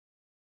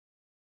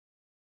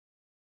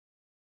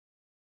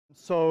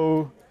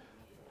So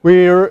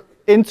we're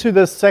into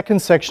the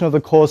second section of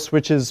the course,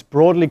 which is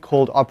broadly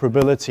called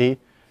Operability.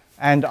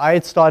 And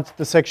I'd start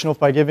the section off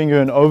by giving you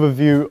an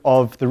overview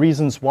of the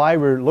reasons why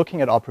we're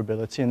looking at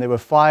operability. And there were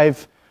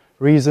 5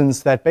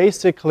 reasons that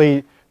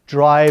basically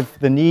drive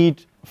the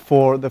need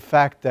for the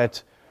fact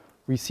that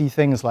we see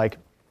things like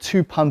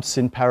 2 pumps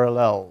in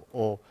parallel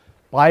or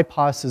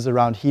bypasses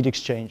around heat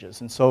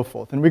exchangers and so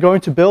forth. And we're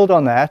going to build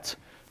on that.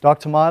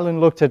 Dr. Mylan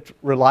looked at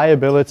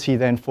reliability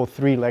then for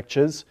 3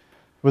 lectures.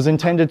 It was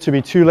intended to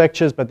be 2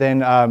 lectures, but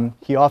then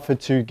he offered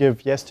to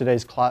give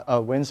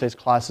Wednesday's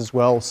class as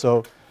well.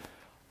 So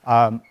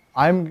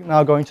I'm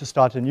now going to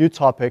start a new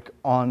topic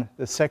on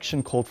the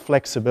section called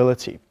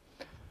flexibility.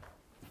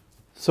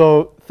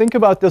 So think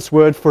about this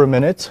word for a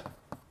minute.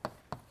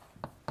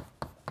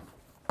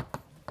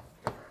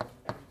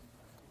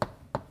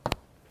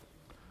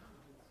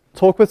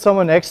 Talk with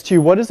someone next to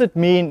you. What does it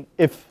mean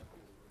if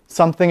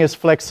something is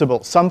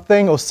flexible?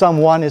 Something or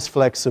someone is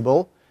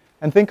flexible.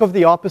 And think of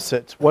the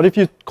opposite. What if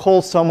you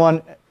call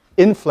someone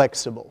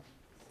inflexible?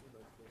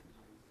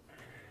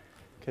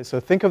 Okay, so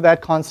think of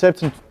that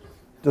concept and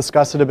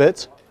discuss it a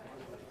bit.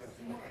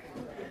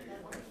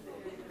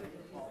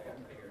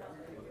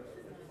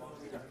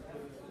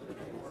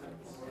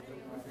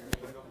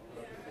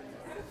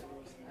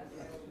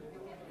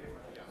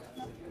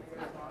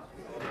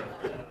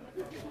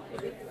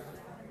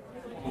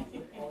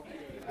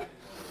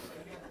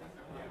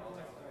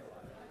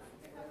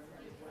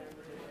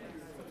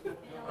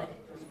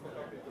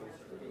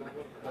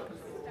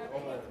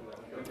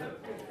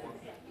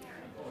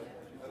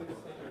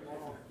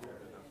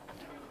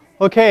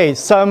 Okay,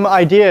 some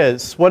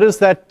ideas. What is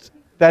that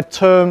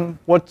term?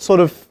 What sort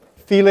of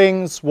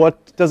feelings?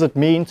 What does it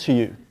mean to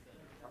you?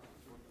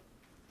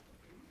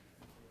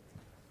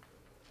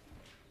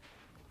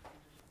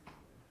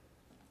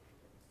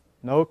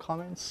 No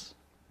comments?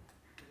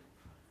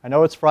 I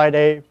know it's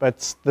Friday,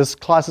 but this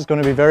class is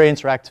going to be very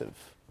interactive.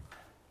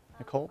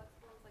 Nicole?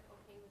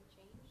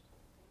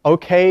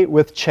 Okay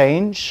with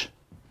change.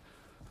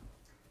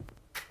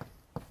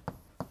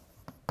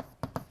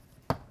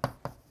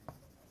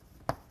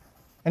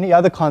 Any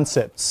other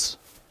concepts?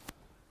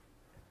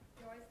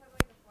 You always have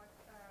like a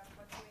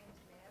fluctuating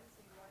demand, so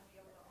you want to be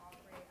able to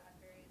operate at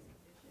various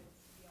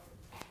conditions to be able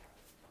to do that.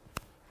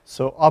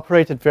 So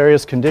operate at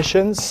various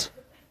conditions.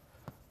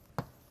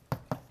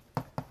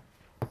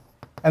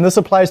 And this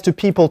applies to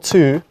people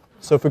too.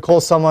 So if we call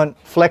someone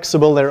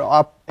flexible, they're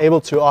able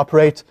to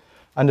operate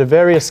under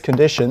various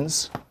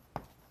conditions.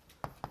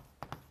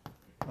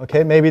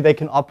 Okay, maybe they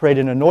can operate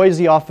in a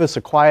noisy office,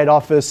 a quiet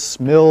office,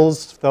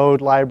 mills, third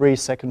library,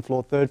 second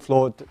floor, third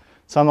floor.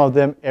 Some of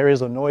them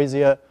areas are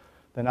noisier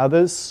than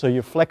others, so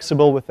you're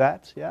flexible with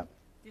that, yeah?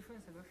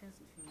 Different solutions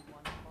to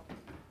one problem.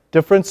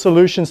 Different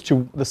solutions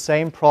to the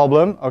same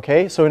problem,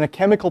 okay? So in a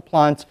chemical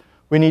plant,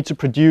 we need to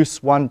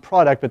produce one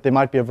product, but there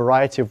might be a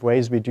variety of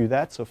ways we do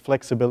that, so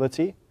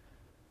flexibility.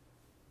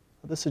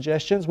 Other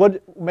suggestions? What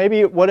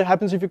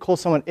happens if you call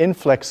someone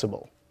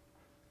inflexible?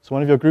 So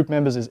one of your group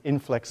members is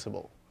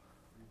inflexible.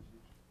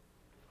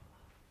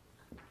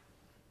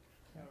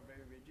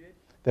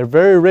 They're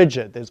very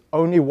rigid. There's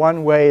only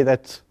one way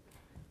that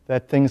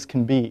things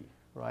can be,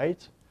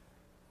 right?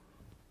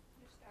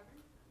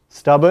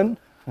 Stubborn?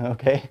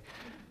 Okay.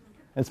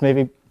 That's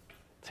maybe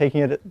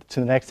taking it to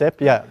the next step.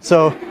 Yeah.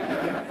 So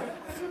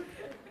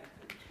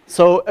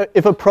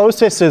if a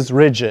process is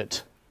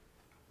rigid,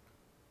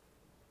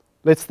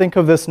 let's think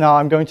of this now.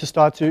 I'm going to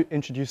start to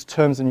introduce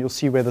terms, and you'll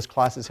see where this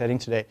class is heading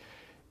today.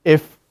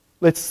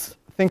 Let's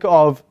think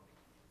of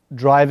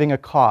driving a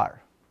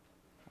car,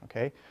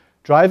 okay?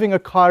 Driving a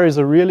car is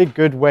a really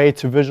good way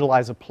to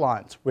visualize a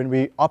plant. When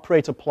we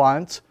operate a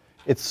plant,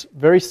 it's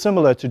very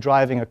similar to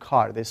driving a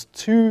car. There's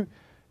 2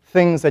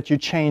 things that you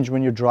change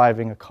when you're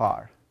driving a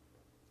car.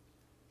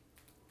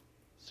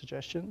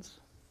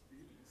 Suggestions?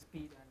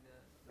 Speed and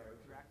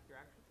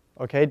direction.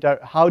 Okay,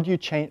 how do you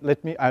change,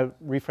 I'll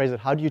rephrase it.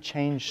 How do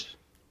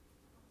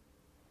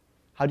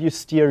you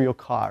steer your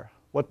car?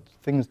 What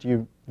things do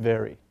you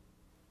vary?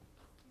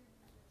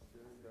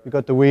 You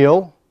got the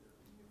wheel.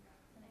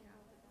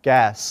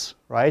 Gas,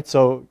 right?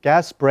 So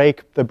gas,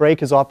 brake, the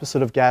brake is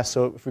opposite of gas,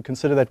 so if we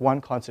consider that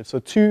one concept. So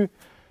two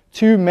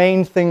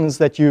main things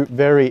that you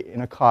vary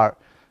in a car.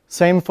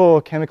 Same for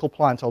a chemical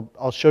plant.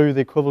 I'll show you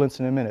the equivalence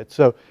in a minute.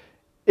 So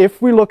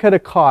if we look at a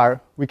car,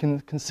 we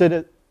can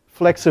consider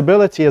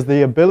flexibility as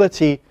the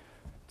ability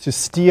to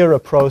steer a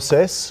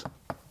process.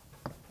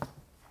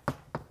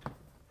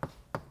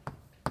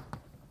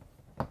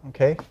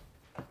 Okay?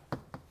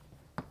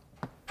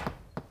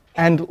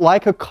 And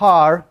like a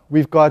car,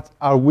 we've got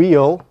our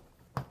wheel,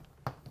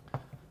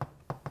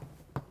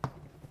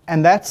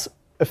 and that's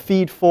a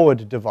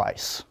feed-forward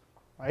device,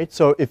 right?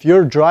 So if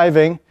you're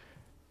driving,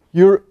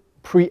 you're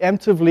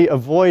preemptively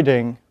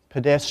avoiding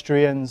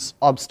pedestrians,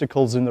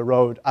 obstacles in the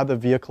road, other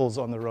vehicles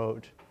on the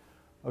road.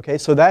 Okay,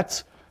 so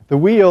the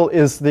wheel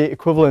is the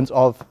equivalent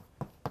of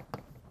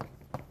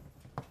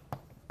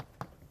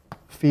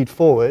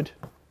feed-forward.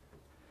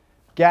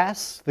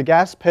 The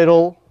gas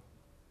pedal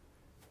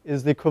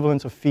is the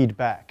equivalent of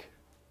feedback.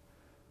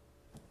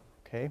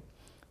 Okay?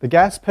 The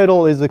gas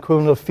pedal is the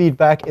equivalent of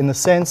feedback in the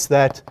sense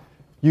that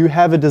you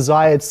have a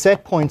desired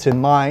set point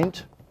in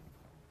mind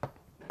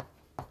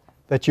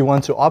that you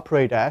want to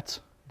operate at,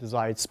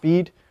 desired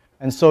speed,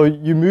 and so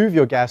you move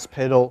your gas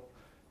pedal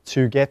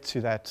to get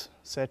to that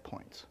set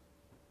point.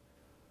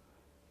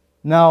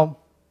 Now,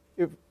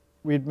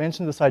 we'd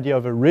mentioned this idea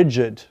of a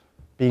rigid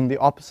being the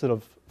opposite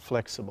of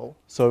flexible.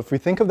 So if we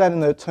think of that in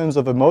the terms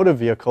of a motor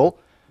vehicle,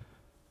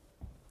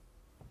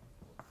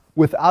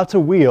 without a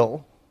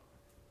wheel,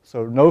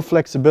 so no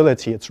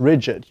flexibility, it's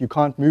rigid. You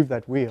can't move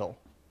that wheel.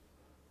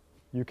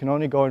 You can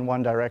only go in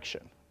one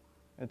direction.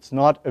 It's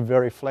not a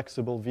very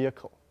flexible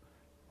vehicle.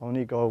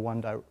 Only go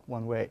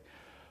one way.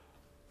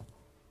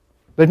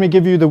 Let me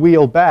give you the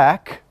wheel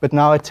back, but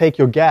now I take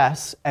your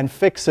gas and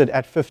fix it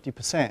at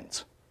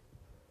 50%.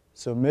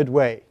 So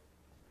midway.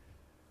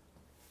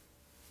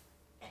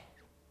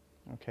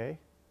 Okay?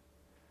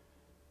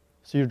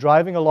 So you're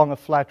driving along a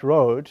flat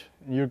road,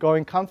 and you're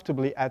going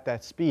comfortably at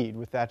that speed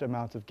with that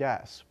amount of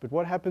gas. But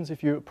what happens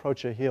if you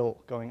approach a hill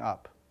going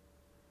up?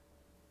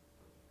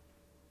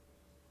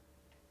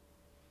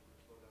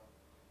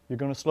 You're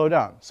going to slow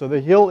down. So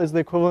the hill is the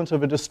equivalent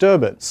of a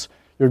disturbance.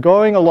 You're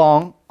going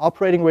along,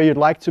 operating where you'd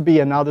like to be,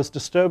 and now this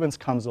disturbance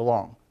comes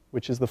along,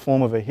 which is the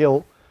form of a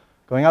hill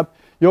going up.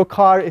 Your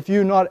car, if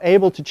you're not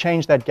able to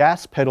change that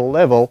gas pedal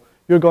level,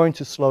 you're going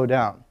to slow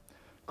down.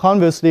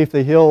 Conversely, if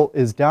the hill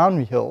is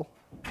downhill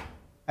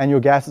and your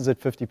gas is at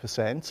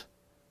 50%,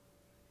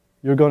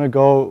 you're going to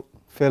go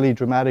fairly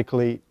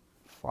dramatically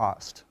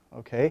fast.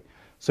 Okay?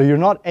 So you're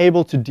not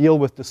able to deal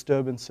with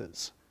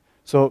disturbances.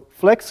 So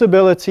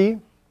flexibility,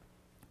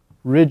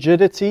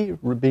 rigidity,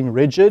 being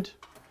rigid,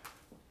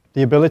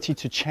 the ability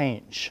to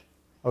change.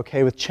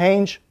 Okay, with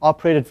change,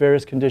 operate at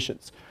various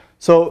conditions.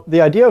 So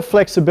the idea of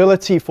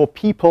flexibility for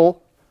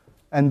people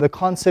and the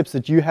concepts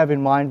that you have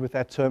in mind with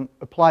that term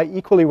apply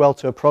equally well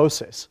to a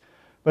process.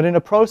 But in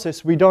a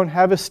process, we don't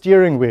have a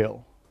steering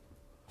wheel.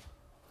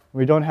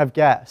 We don't have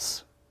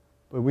gas.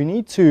 But we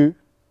need to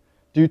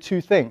do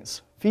two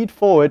things. Feed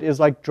forward is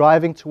like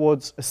driving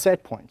towards a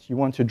set point. You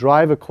want to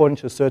drive according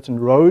to a certain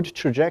road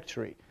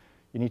trajectory.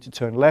 You need to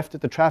turn left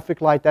at the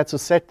traffic light. That's a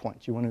set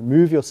point. You want to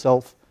move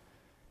yourself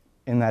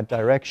in that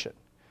direction.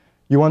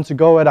 You want to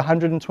go at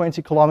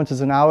 120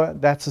 kilometers an hour.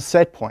 That's a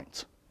set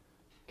point.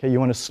 Okay, you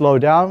want to slow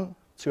down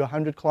to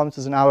 100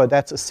 kilometers an hour.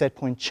 That's a set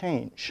point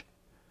change.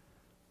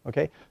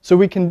 Okay, so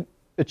we can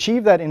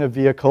achieve that in a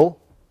vehicle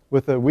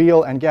with a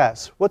wheel and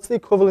gas. What's the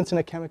equivalent in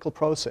a chemical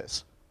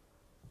process?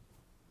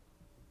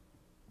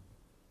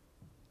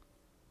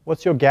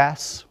 What's your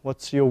gas?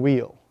 What's your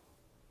wheel?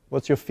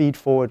 What's your feed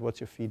forward? What's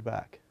your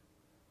feedback?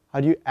 How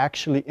do you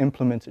actually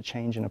implement a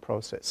change in a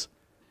process?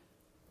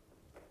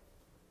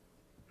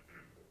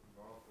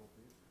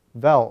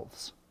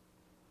 Valves.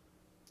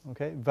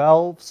 Okay,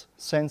 valves,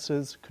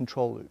 sensors,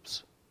 control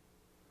loops.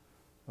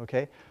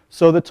 Okay,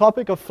 so the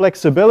topic of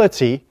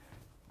flexibility,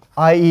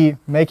 i.e.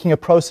 making a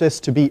process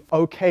to be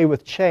okay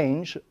with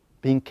change,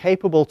 being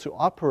capable to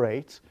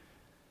operate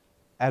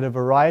at a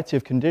variety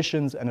of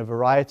conditions and a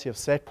variety of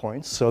set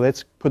points. So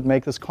let's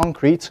make this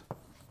concrete.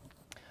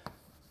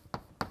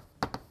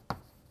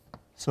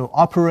 So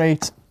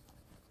operate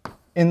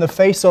in the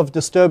face of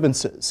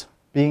disturbances,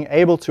 being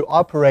able to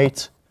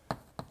operate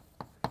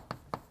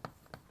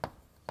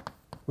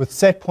with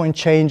set point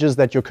changes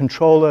that your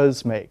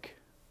controllers make.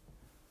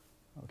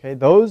 Okay,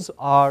 those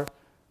are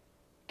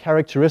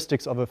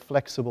characteristics of a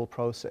flexible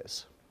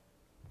process.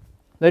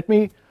 Let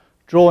me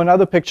draw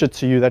another picture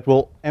to you that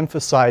will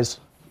emphasize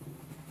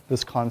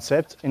this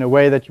concept in a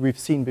way that we've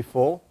seen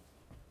before.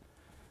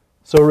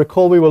 So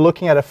recall we were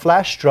looking at a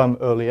flash drum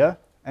earlier,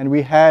 and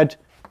we had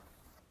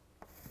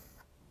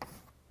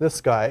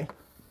this guy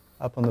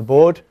up on the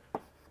board,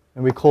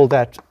 and we called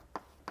that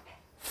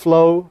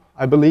flow,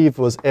 I believe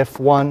was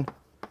F1,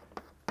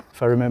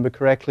 if I remember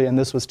correctly, and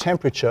this was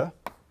temperature.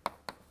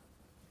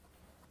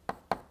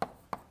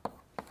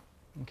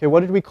 Okay, what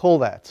did we call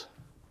that?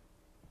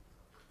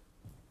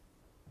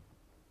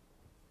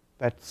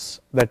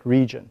 That's that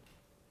region.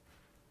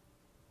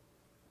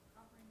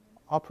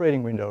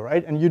 Operating window,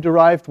 right? And you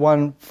derived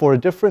one for a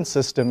different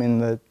system in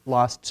the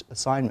last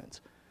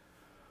assignment.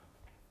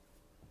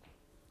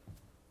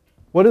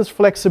 What does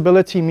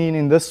flexibility mean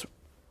in this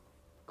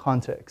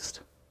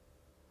context?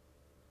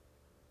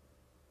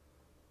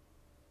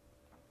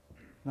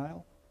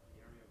 Niall?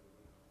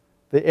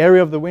 The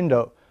area of the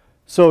window.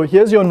 So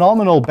here's your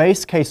nominal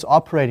base case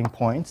operating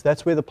point.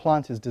 That's where the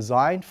plant is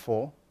designed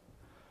for.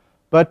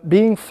 But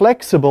being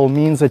flexible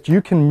means that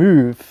you can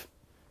move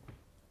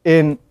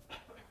in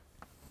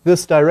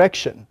this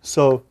direction.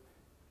 So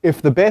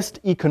if the best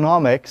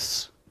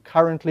economics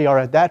currently are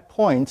at that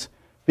point,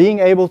 being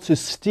able to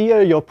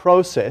steer your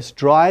process,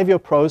 drive your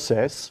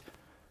process,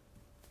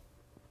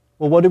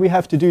 well, what do we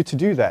have to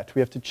do that? We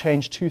have to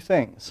change two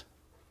things.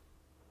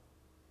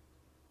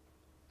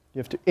 You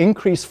have to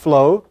increase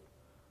flow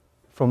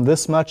from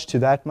this much to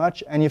that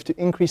much, and you have to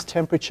increase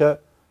temperature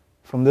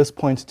from this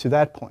point to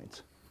that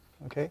point.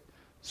 Okay?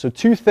 So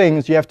two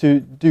things you have to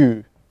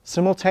do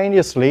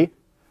simultaneously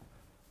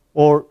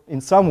Or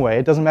in some way,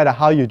 it doesn't matter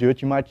how you do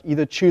it, you might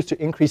either choose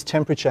to increase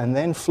temperature and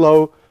then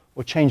flow,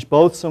 or change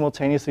both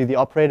simultaneously. The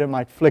operator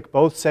might flick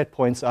both set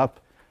points up,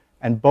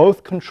 and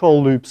both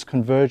control loops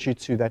converge you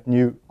to that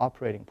new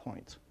operating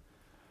point.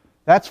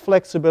 That's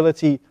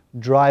flexibility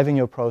driving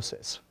your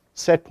process.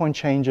 Set point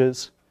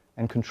changes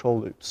and control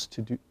loops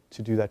to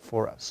do that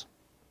for us.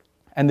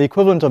 And the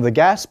equivalent of the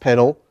gas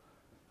pedal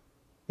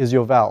is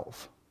your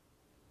valve.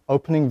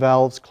 Opening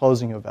valves,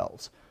 closing your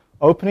valves.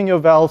 Opening your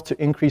valve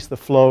to increase the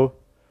flow,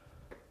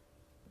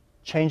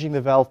 changing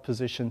the valve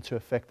position to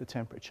affect the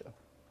temperature.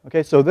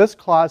 Okay, so this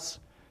class,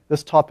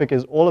 this topic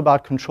is all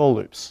about control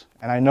loops.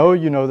 And I know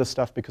you know this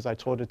stuff because I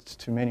taught it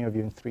to many of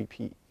you in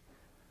 3P.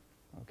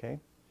 Okay?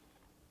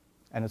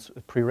 And it's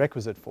a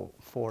prerequisite for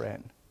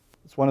 4N.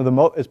 It's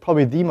it's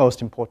probably the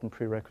most important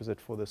prerequisite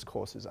for this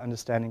course, is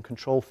understanding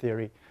control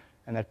theory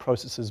and that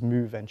processes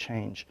move and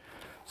change.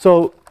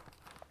 So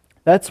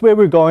that's where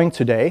we're going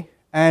today.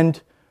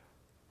 And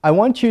I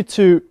want you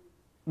to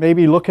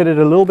maybe look at it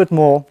a little bit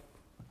more.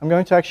 I'm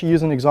going to actually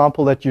use an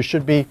example that you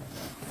should be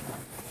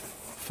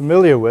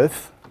familiar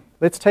with.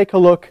 Let's take a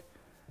look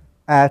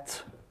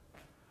at,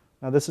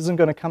 now this isn't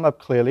going to come up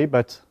clearly,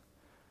 but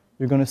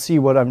you're going to see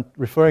what I'm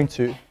referring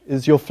to,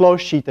 is your flow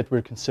sheet that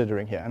we're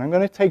considering here. And I'm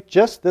going to take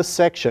just this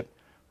section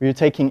where you're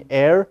taking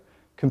air,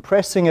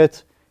 compressing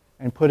it,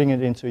 and putting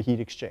it into a heat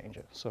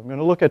exchanger. So I'm going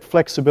to look at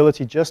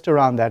flexibility just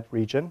around that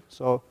region.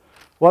 So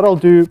what I'll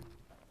do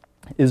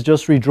is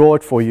just redraw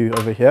it for you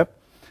over here.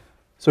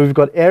 So we've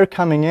got air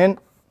coming in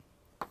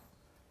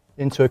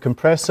into a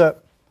compressor.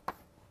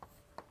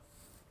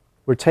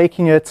 We're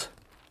taking it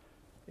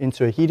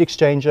into a heat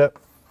exchanger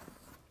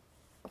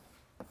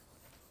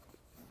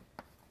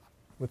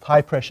with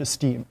high pressure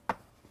steam.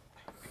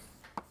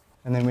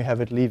 And then we have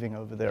it leaving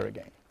over there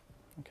again.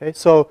 Okay,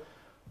 so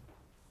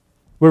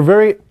we're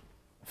very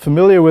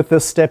familiar with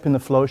this step in the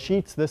flow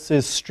sheet. This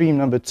is stream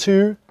number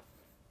 2.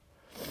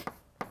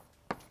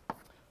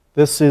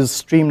 This is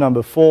stream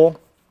number 4.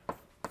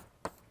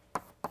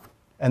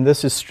 And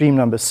this is stream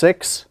number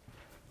 6.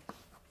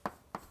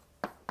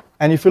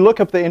 And if you look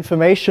up the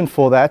information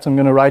for that, I'm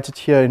going to write it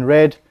here in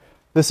red.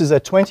 This is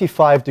at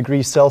 25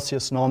 degrees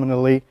Celsius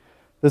nominally.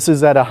 This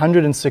is at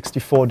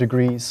 164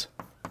 degrees.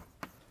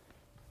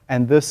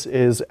 And this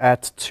is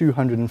at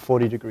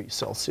 240 degrees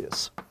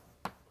Celsius.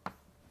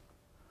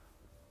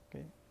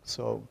 Okay,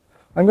 so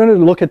I'm going to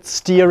look at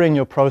steering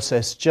your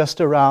process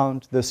just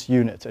around this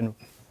unit. And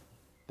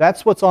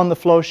that's what's on the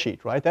flow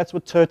sheet, right? That's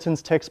what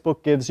Turton's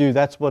textbook gives you.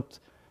 That's what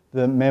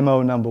the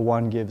memo number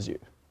 1 gives you.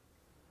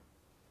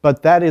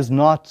 But that is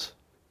not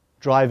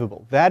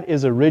drivable. That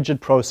is a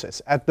rigid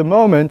process. At the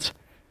moment,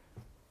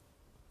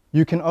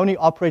 you can only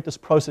operate this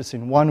process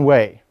in one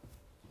way.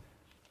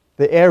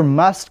 The air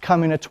must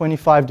come in at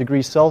 25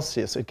 degrees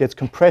Celsius. It gets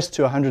compressed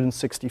to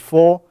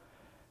 164,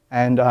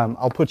 and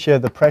I'll put here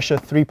the pressure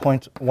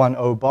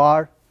 3.10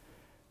 bar.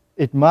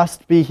 It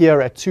must be here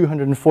at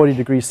 240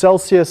 degrees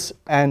Celsius,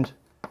 and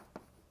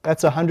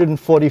that's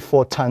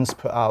 144 tons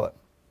per hour.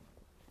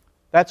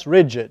 That's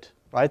rigid,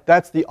 right?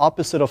 That's the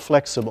opposite of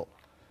flexible.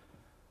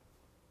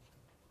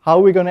 How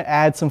are we going to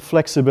add some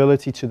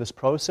flexibility to this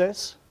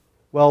process?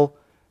 Well,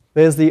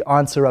 there's the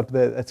answer up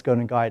there that's going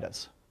to guide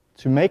us.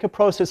 To make a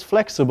process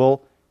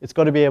flexible, it's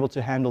got to be able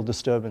to handle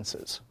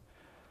disturbances.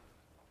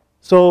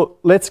 So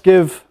let's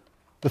give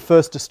the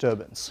first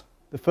disturbance.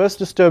 The first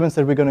disturbance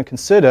that we're going to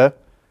consider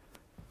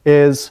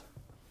is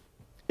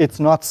it's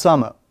not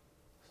summer.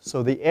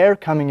 So the air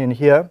coming in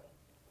here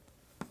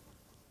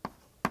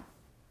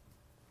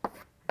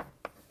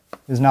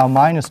is now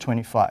minus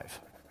 25.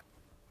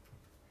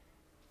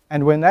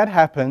 And when that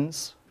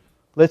happens,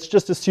 let's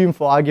just assume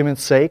for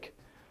argument's sake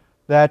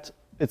that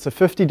it's a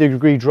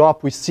 50-degree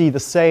drop. We see the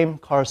same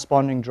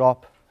corresponding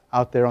drop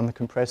out there on the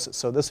compressor.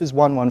 So this is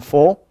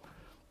 114.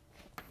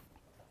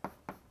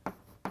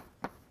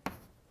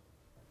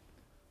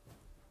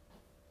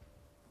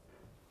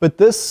 But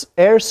this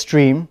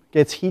airstream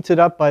gets heated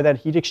up by that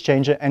heat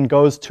exchanger and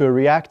goes to a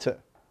reactor.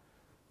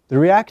 The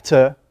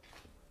reactor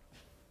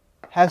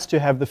has to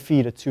have the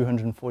feed at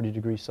 240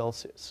 degrees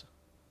Celsius.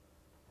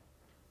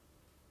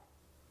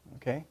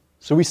 Okay?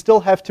 So we still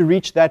have to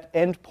reach that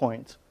end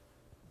point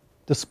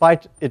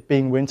despite it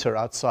being winter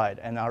outside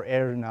and our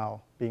air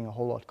now being a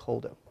whole lot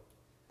colder.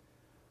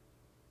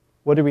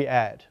 What do we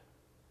add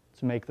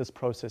to make this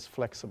process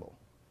flexible?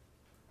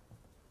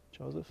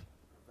 Joseph?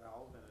 A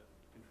valve and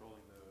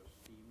controlling the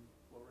steam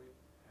flow rate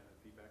and a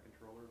feedback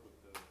controller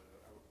with the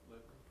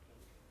outlet.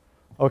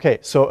 Okay,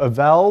 so a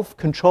valve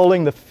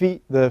controlling the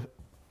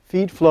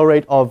feed flow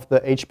rate of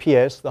the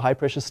HPS, the high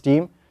pressure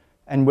steam,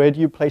 and where do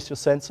you place your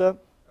sensor? In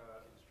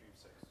stream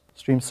 6.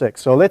 Stream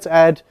 6. So let's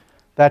add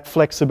that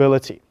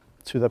flexibility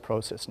to the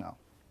process now.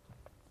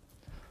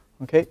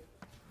 Okay.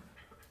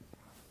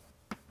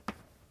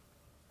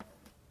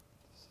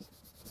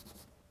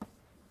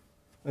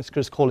 Let's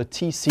just call it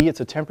TC. It's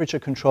a temperature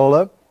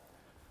controller.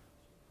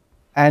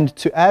 And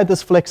to add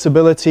this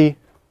flexibility,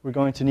 we're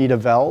going to need a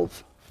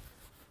valve.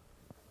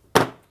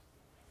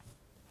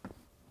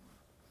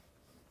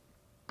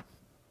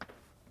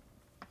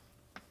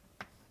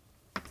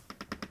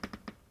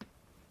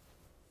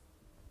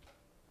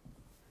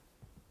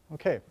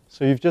 Okay,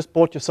 so you've just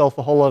bought yourself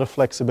a whole lot of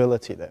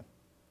flexibility there.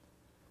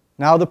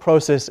 Now the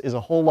process is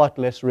a whole lot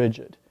less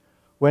rigid.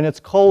 When it's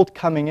cold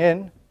coming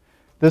in,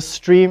 this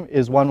stream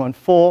is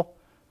 114.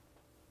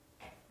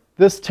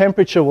 This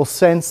temperature will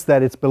sense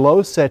that it's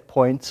below set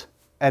point,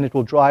 and it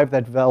will drive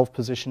that valve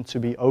position to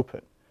be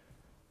open.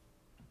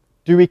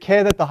 Do we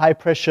care that the high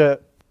pressure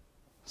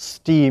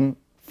steam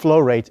flow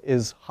rate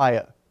is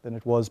higher than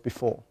it was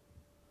before,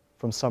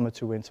 from summer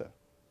to winter?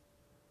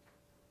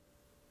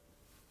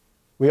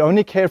 We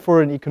only care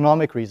for an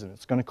economic reason.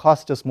 It's going to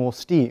cost us more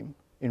steam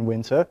in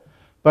winter,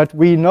 but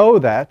we know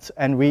that,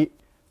 and we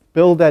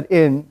build that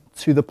in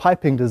to the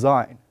piping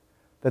design,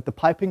 that the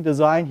piping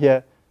design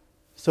here,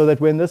 so that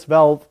when this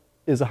valve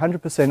is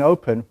 100%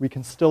 open, we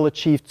can still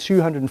achieve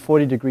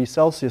 240 degrees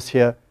Celsius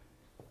here,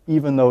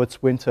 even though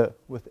it's winter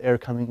with air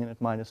coming in at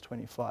minus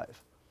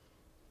 25.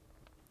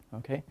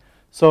 Okay?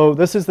 So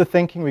this is the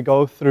thinking we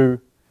go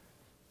through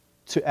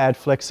to add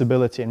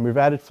flexibility, and we've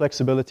added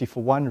flexibility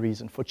for one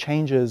reason, for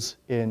changes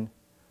in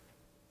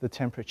the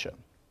temperature.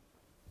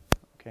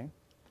 Okay?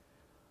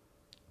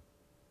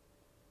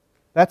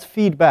 That's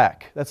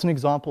feedback. That's an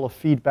example of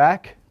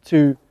feedback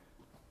to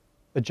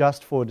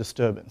adjust for a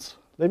disturbance.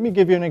 Let me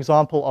give you an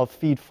example of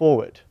feed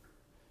forward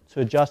to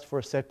adjust for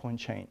a set point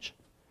change.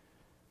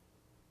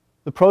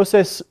 The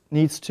process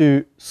needs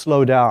to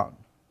slow down.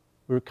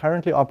 We're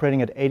currently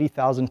operating at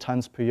 80,000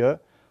 tons per year.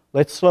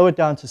 Let's slow it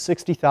down to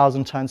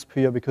 60,000 tons per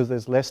year because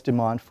there's less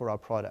demand for our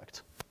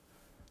product.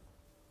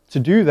 To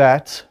do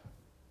that,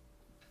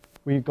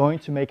 we're going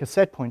to make a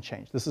set point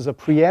change. This is a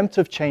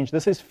preemptive change.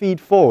 This is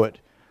feed forward.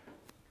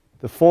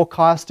 The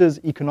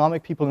forecasters,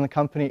 economic people in the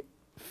company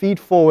feed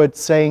forward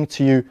saying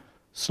to you,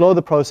 slow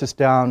the process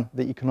down,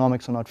 the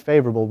economics are not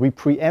favorable. We're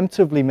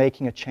preemptively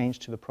making a change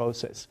to the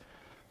process.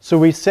 So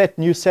we set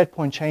new set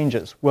point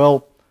changes.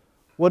 Well,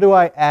 what do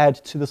I add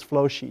to this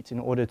flow sheet in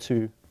order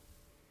to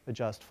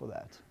adjust for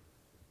that?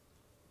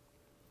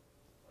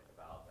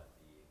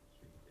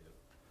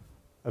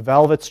 A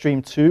valve at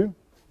stream 2.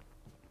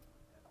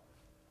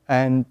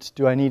 And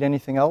do I need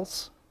anything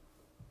else?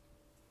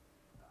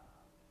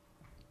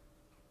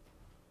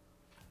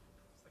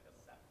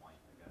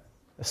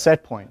 A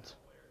set point.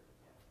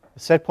 A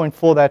set point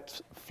for that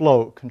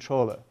flow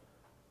controller.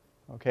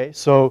 Okay,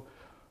 so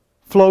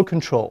flow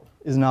control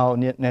is now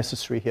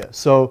necessary here.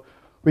 So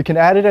we can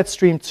add it at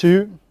stream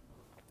 2.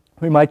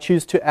 We might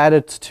choose to add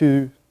it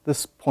to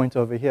this point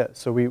over here.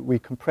 So we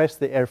compress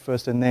the air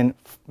first and then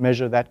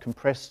measure that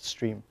compressed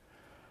stream.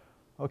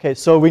 Okay,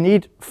 so we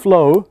need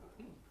flow.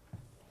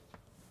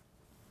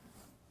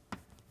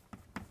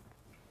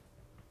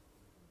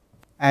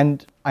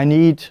 And I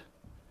need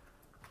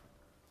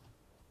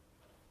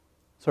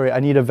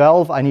a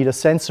valve, I need a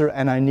sensor,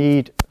 and I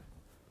need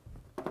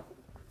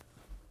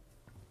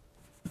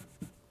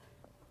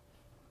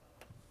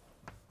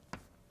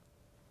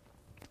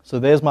so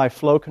there's my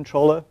flow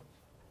controller.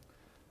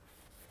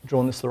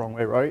 Drawn this the wrong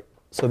way, right?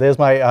 So there's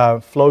my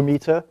flow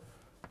meter.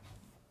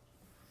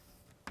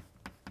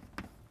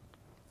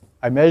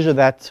 I measure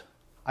that,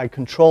 I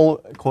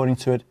control according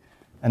to it,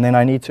 and then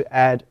I need to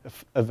add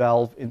a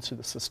valve into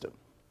the system.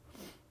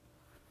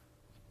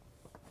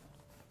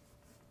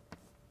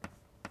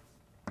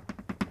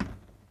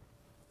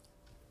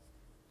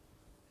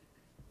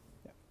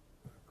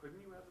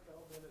 Couldn't you have a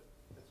valve in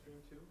at stream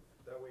 2?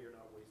 That way you're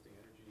not wasting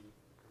energy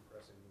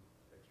compressing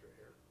extra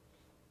air.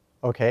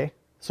 Okay,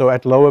 so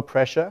at lower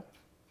pressure.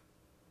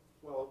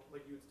 Well,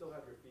 like you would still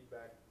have your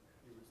feedback,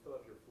 you would still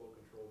have your flow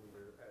control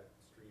meter at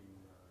stream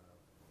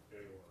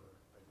 4,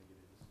 I think it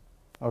is.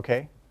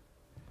 Okay,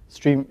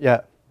 stream,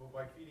 yeah. But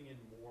by feeding in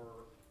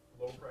more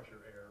low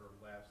pressure air or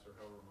less or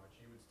however much,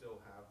 you would still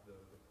have the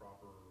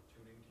proper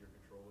tuning to your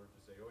controller to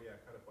say, oh yeah,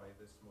 cut it by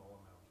this small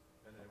amount,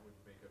 and then it would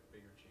make a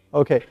bigger change.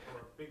 Okay.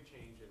 Or a big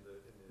change in the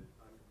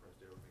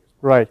uncompressed air would make a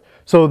small Right.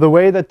 So the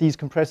way that these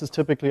compressors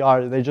typically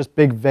are, they're just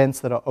big vents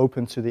that are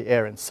open to the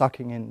air and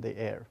sucking in the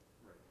air,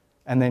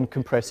 and then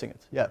compressing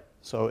it. Yeah.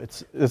 So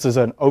this is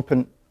an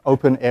open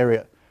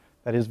area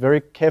that is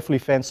very carefully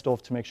fenced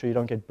off to make sure you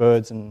don't get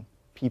birds and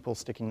people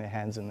sticking their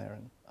hands in there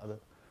and other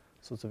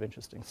sorts of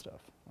interesting stuff.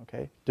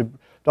 Okay.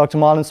 Dr.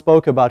 Marlin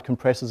spoke about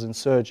compressors in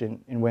surge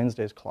in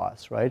Wednesday's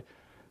class, right?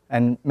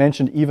 And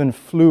mentioned even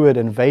fluid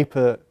and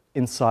vapor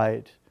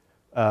inside,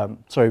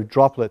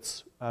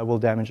 droplets will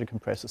damage a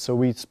compressor. So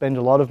we spend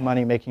a lot of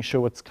money making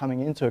sure what's coming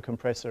into a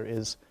compressor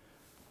is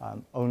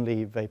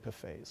only vapor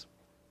phase.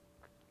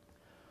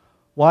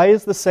 Why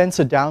is the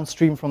sensor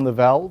downstream from the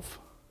valve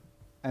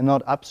and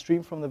not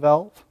upstream from the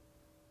valve?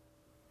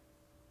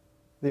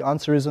 The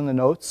answer is in the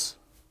notes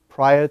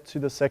prior to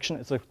the section.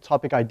 It's a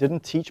topic I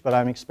didn't teach, but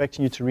I'm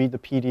expecting you to read the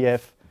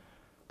PDF.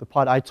 The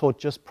part I taught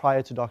just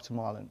prior to Dr.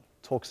 Marlin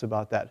talks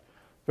about that.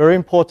 Very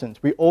important.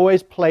 We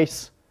always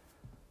place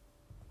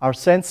our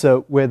sensor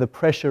where the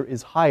pressure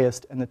is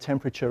highest and the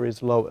temperature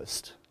is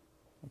lowest.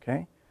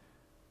 Okay?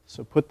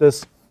 So put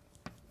this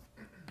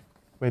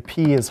where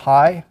P is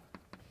high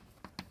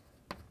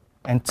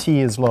and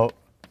T is low.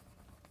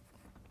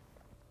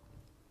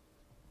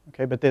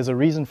 Okay, but there's a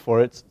reason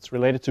for it. It's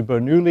related to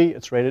Bernoulli,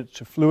 it's related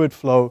to fluid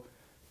flow,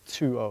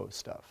 2.0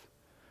 stuff.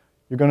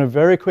 You're going to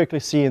very quickly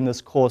see in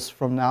this course,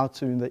 from now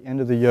to the end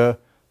of the year,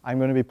 I'm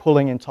going to be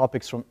pulling in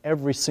topics from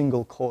every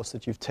single course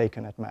that you've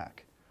taken at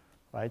Mac.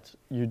 Right?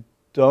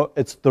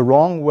 It's the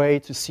wrong way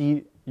to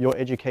see your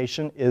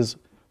education is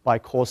by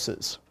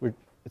courses.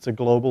 It's a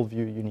global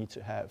view you need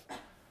to have.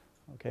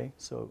 Okay,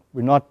 so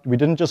we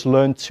didn't just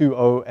learn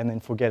 2.0 and then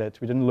forget it.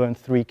 We didn't learn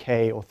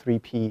 3K or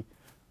 3P.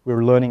 We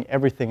were learning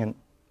everything and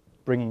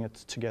bringing it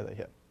together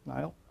here.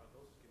 Niall?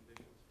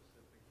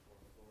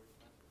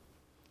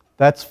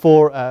 That's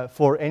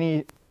for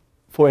any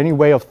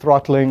way of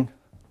throttling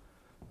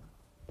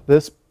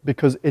this,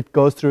 because it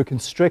goes through a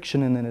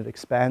constriction and then it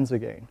expands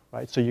again,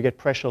 right? So you get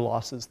pressure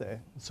losses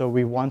there. So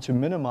we want to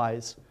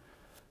minimize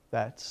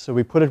that. So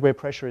we put it where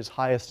pressure is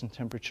highest and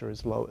temperature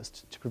is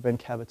lowest to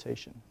prevent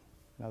cavitation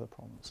and other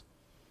problems.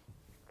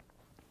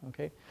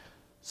 Okay,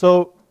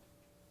 so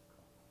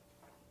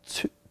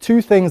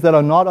two things that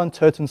are not on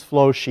Turton's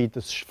flow sheet,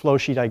 the flow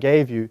sheet I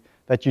gave you,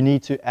 that you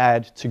need to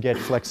add to get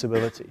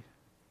flexibility.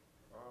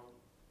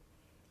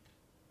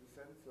 The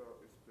sensor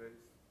is placed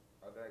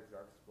at the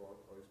exact spot,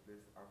 or is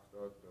placed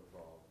after the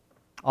valve?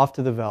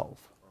 After the valve.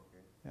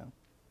 Okay.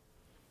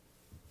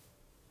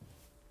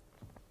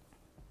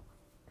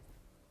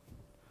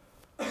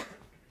 Yeah.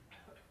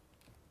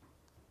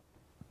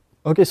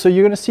 Okay, so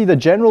you're going to see the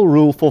general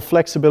rule for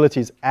flexibility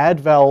is add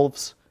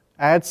valves,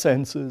 add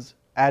sensors,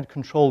 add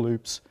control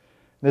loops.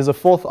 There's a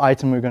fourth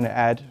item we're going to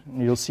add,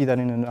 and you'll see that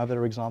in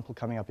another example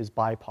coming up, is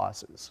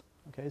bypasses.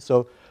 Okay,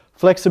 so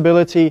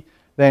flexibility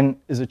then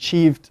is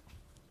achieved.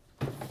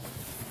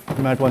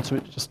 You might want to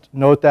just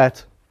note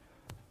that.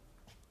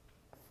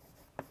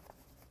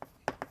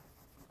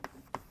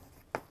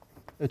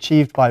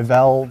 Achieved by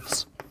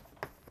valves,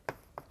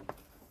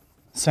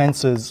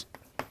 sensors,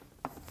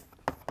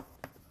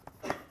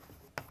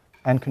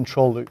 and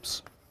control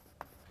loops.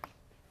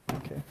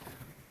 Okay.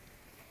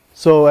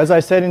 So as I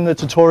said in the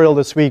tutorial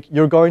this week,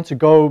 you're going to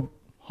go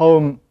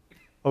home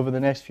over the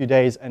next few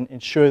days and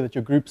ensure that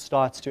your group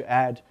starts to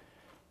add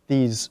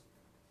these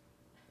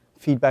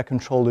feedback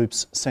control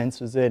loops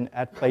sensors in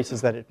at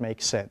places that it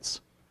makes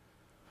sense.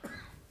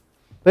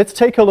 Let's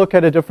take a look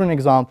at a different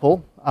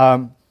example.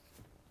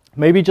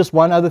 Maybe just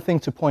one other thing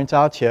to point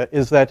out here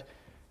is that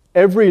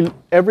every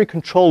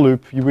control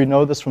loop, we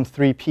know this from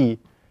 3P,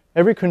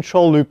 every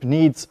control loop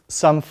needs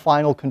some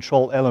final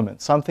control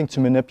element, something to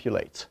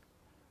manipulate.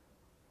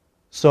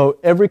 So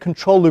every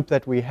control loop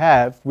that we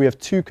have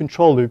 2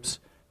 control loops.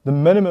 The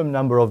minimum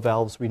number of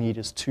valves we need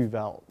is 2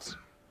 valves.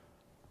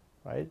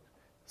 Right?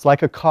 It's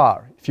like a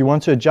car. If you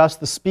want to adjust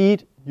the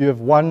speed, you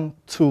have one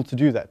tool to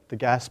do that, the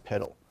gas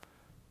pedal.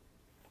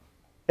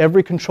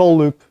 Every control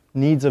loop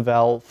needs a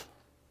valve,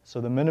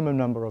 so the minimum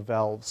number of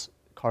valves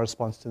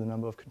corresponds to the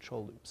number of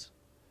control loops.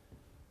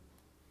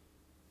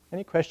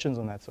 Any questions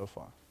on that so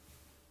far?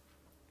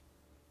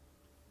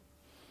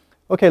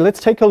 Okay, let's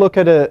take a look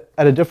at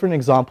a different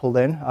example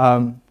then.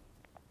 I'm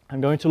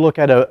going to look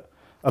at a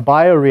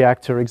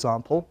bioreactor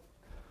example.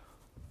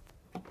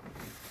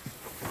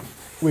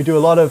 We do a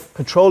lot of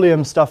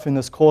petroleum stuff in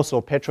this course,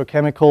 or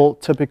petrochemical,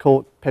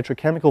 typical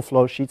petrochemical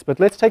flow sheets, but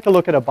let's take a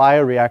look at a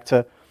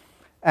bioreactor.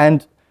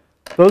 And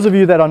those of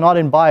you that are not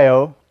in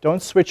bio,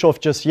 don't switch off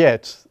just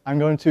yet. I'm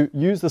going to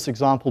use this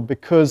example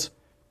because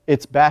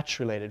it's batch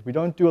related. We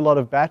don't do a lot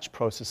of batch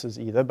processes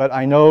either, but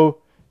I know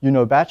you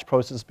know batch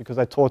process because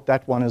I taught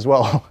that one as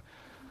well,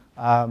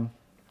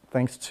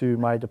 thanks to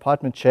my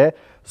department chair.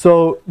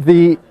 So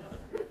the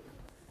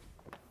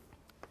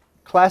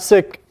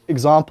classic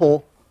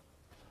example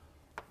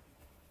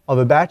of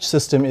a batch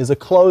system is a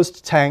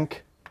closed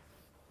tank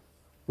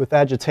with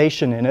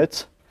agitation in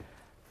it.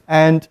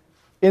 And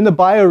in the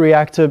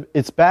bioreactor,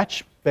 it's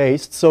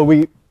batch-based, so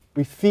we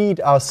feed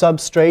our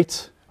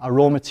substrate, our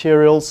raw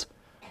materials.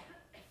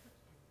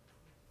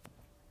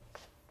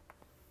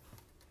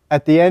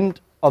 At the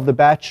end of the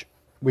batch,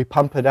 we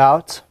pump it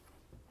out.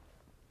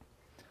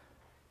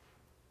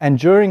 And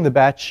during the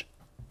batch,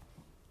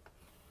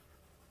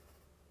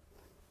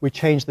 we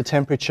change the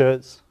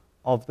temperatures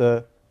of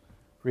the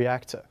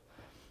reactor.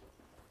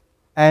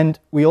 And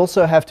we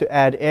also have to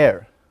add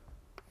air.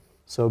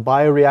 So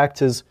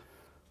bioreactors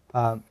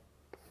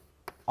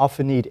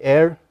often need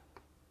air.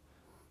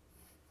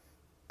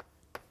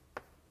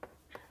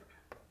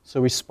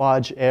 So we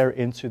sparge air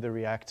into the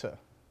reactor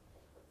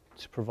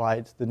to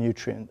provide the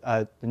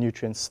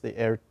nutrients, the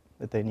air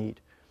that they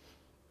need.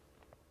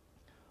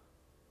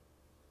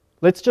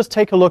 Let's just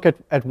take a look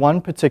at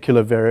one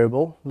particular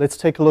variable. Let's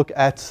take a look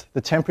at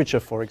the temperature,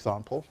 for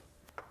example.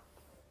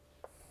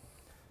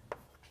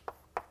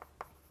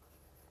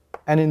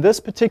 And in this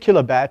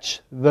particular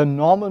batch, the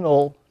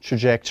nominal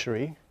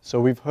trajectory,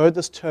 so we've heard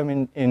this term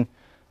in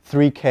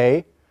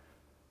 3K,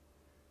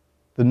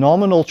 the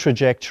nominal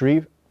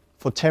trajectory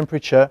for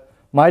temperature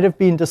might have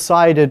been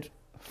decided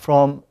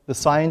from the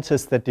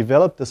scientists that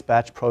developed this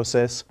batch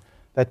process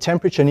that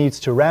temperature needs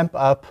to ramp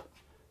up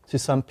to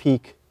some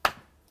peak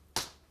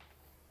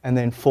and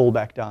then fall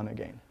back down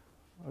again.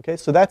 Okay,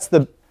 so that's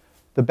the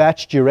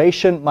batch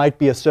duration, might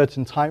be a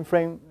certain time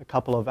frame, a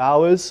couple of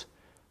hours.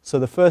 So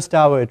the first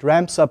hour it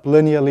ramps up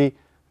linearly,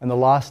 and the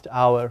last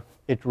hour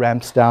it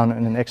ramps down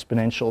in an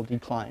exponential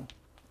decline.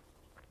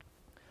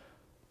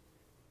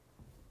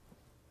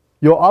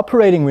 Your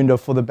operating window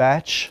for the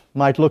batch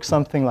might look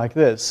something like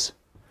this.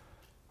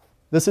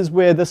 This is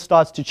where this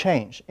starts to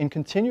change. In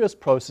continuous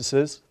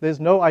processes, there's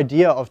no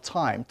idea of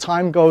time.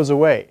 Time goes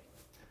away.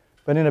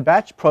 But in a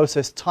batch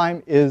process,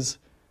 time is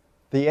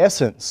the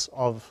essence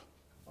of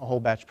a whole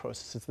batch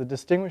process. It's the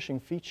distinguishing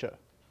feature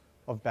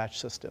of batch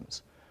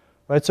systems.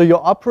 Right? So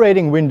your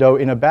operating window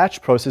in a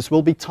batch process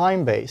will be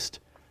time-based.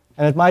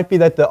 And it might be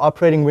that the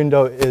operating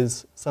window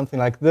is something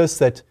like this,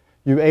 that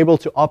you're able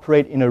to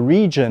operate in a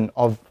region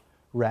of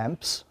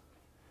ramps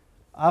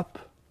up,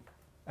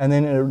 and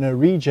then in a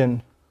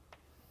region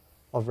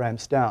of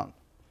ramps down.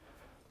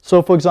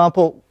 So for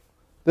example,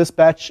 this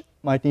batch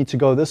might need to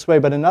go this way,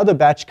 but another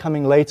batch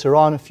coming later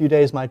on, a few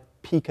days, might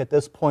peak at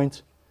this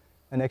point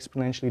and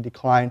exponentially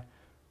decline.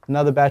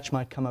 Another batch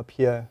might come up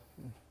here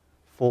and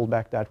fall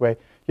back that way.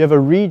 You have a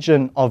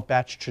region of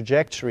batch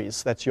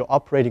trajectories. That's your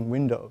operating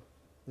window,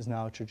 is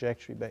now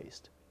trajectory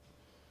based.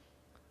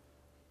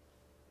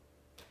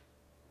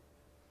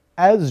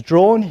 As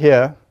drawn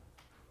here,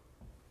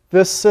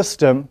 this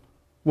system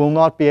will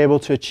not be able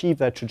to achieve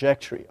that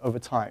trajectory over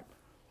time.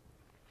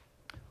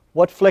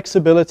 What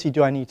flexibility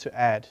do I need to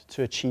add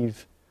to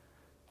achieve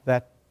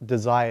that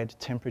desired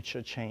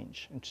temperature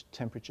change and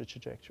temperature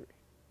trajectory?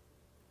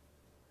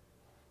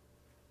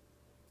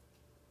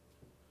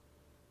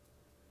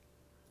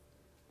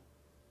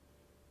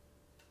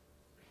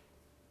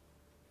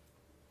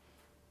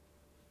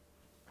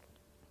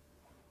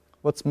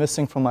 What's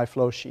missing from my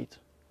flow sheet?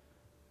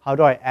 How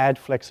do I add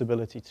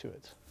flexibility to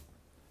it?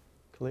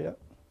 Clear?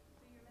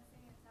 So you're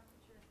missing a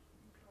temperature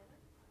controller.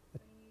 So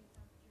you need a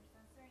temperature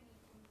sensor and you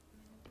can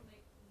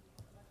manipulate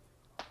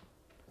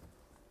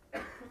the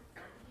heater.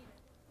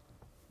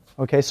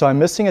 Okay, so I'm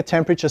missing a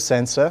temperature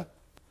sensor.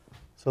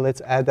 So let's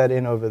add that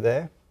in over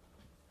there.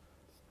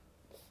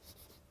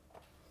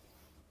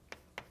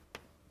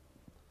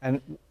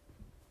 And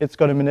it's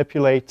going to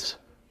manipulate.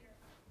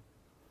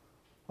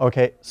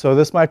 Okay, so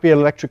this might be an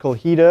electrical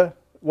heater.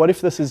 What if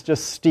this is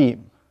just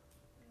steam?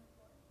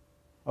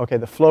 Okay,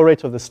 the flow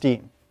rate of the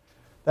steam.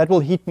 That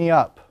will heat me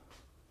up.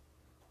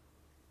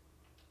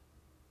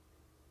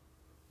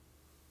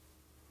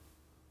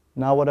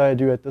 Now what do I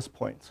do at this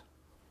point?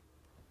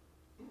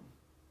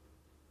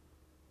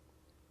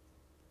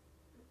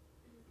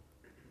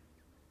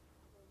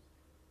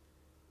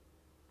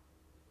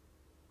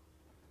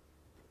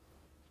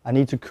 I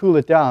need to cool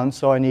it down,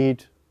 so I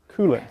need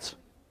coolant.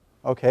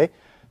 Okay,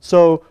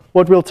 so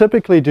what we'll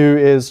typically do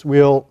is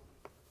we'll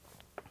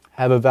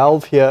have a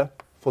valve here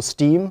for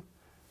steam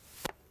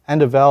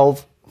and a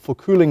valve for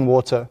cooling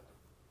water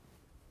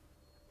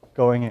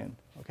going in.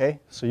 Okay,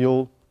 so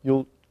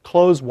you'll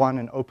close one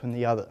and open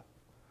the other.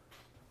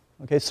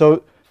 Okay,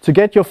 so to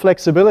get your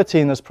flexibility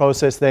in this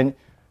process, then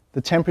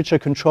the temperature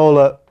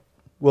controller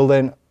will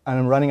then, and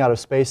I'm running out of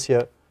space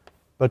here,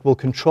 but will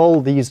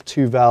control these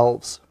two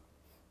valves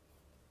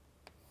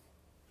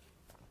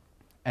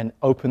and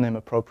open them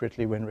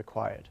appropriately when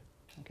required.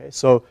 Okay,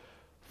 so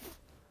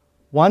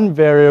one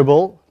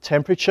variable,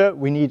 temperature,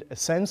 we need a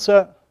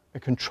sensor, a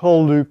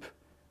control loop,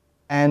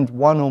 and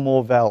one or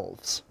more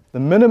valves. The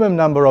minimum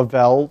number of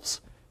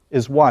valves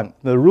is one.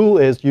 The rule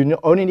is you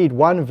only need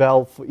one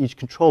valve for each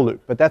control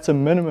loop, but that's a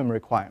minimum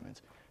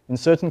requirement. In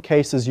certain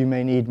cases, you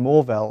may need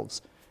more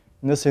valves.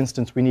 In this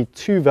instance, we need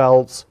two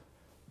valves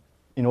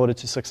in order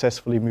to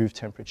successfully move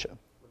temperature.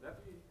 Would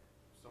that be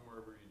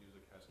somewhere where you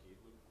use a cascade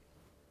loop?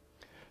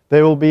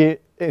 There will be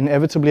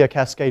inevitably a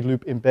cascade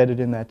loop embedded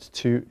in that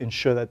to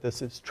ensure that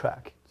this is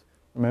tracked.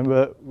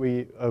 Remember,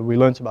 we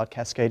learned about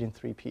cascade in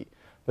 3P,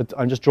 but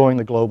I'm just drawing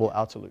the global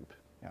outer loop.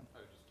 Yeah.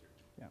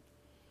 Yeah.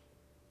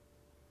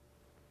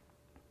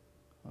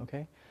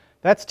 Okay,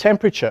 that's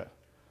temperature.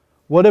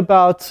 What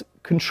about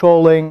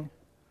controlling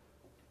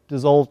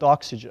dissolved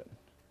oxygen?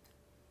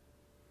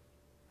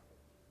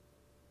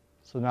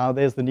 So now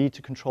there's the need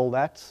to control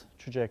that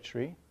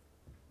trajectory.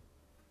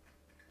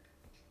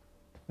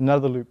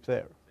 Another loop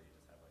there.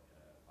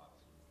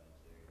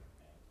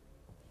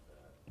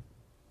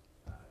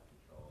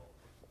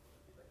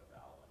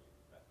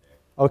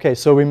 Okay,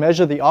 so we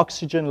measure the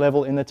oxygen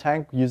level in the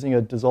tank using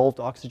a dissolved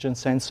oxygen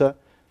sensor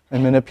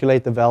and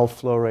manipulate the valve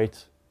flow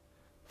rate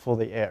for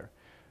the air.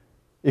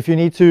 If you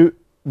need to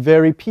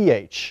vary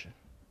pH,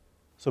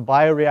 so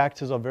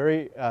bioreactors are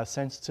very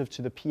sensitive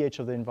to the pH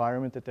of the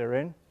environment that they're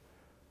in,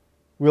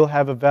 we'll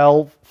have a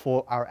valve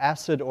for our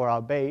acid or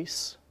our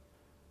base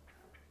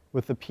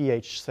with the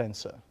pH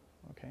sensor.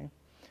 Okay?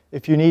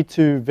 If you need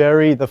to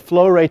vary the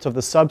flow rate of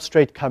the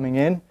substrate coming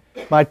in,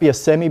 it might be a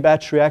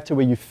semi-batch reactor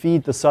where you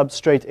feed the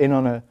substrate in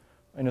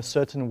in a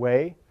certain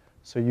way.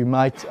 So you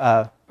might,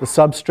 the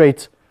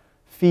substrate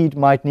feed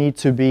might need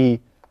to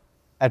be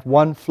at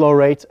one flow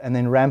rate and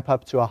then ramp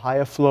up to a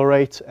higher flow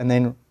rate and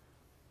then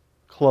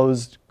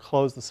close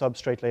the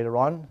substrate later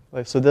on.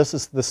 So this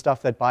is the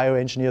stuff that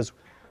bioengineers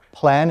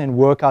plan and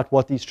work out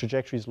what these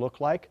trajectories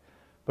look like.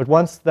 But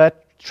once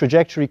that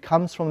trajectory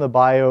comes from the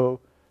bio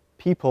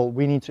people,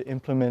 we need to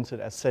implement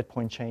it as set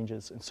point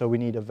changes, and so we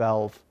need a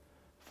valve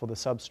for the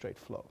substrate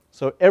flow.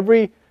 So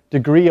every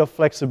degree of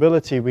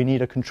flexibility, we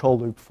need a control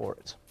loop for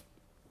it.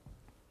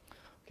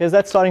 Okay, is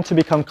that starting to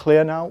become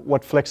clear now,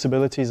 what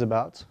flexibility is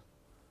about?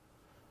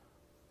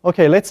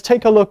 Okay, let's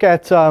take a look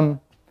at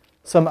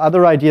some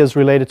other ideas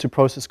related to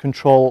process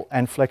control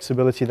and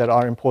flexibility that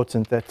are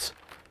important that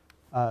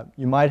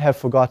you might have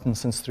forgotten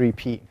since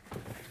 3P.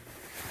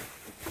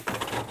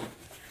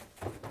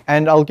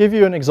 And I'll give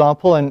you an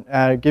example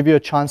and give you a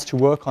chance to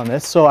work on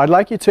this. So I'd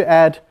like you to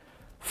add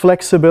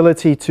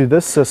flexibility to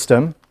this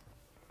system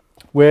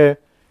where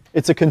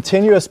it's a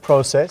continuous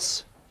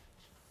process.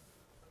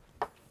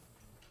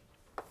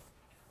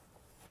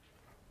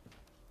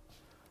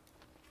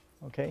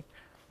 Okay,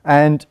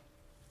 and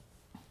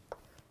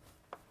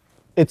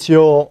it's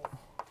your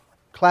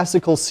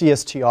classical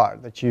CSTR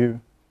that you've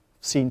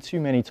seen too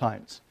many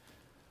times.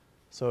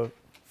 So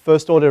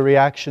first order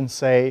reaction,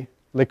 say,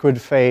 liquid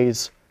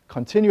phase,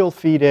 continual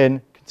feed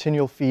in,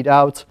 continual feed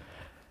out,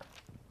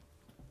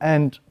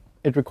 and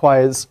it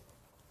requires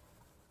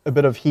a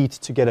bit of heat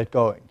to get it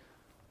going.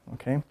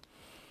 Okay.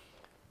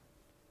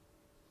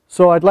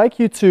 So I'd like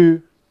you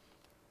to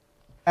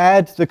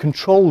add the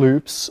control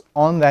loops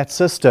on that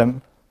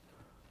system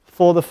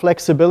for the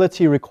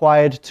flexibility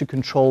required to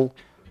control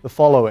the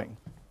following.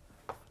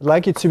 I'd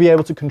like you to be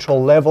able to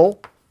control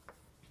level.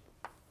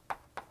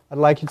 I'd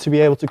like you to be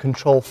able to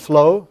control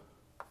flow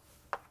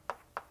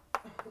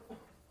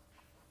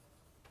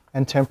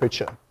and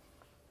temperature.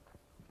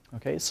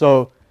 Okay,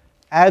 so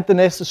add the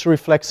necessary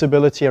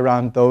flexibility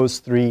around those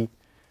three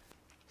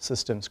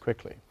systems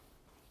quickly.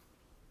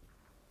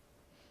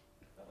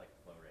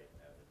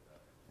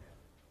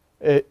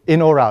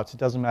 In or out, it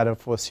doesn't matter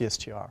for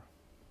CSTR.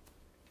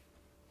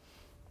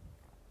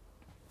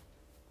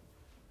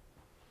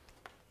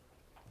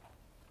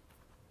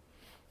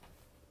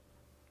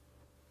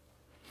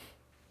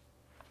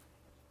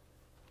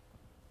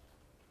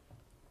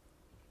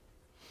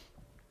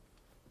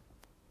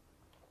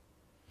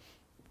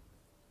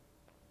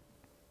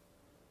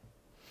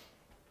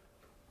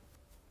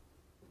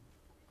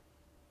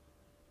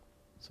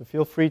 So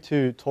feel free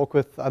to talk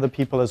with other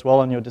people as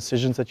well on your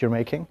decisions that you're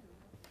making.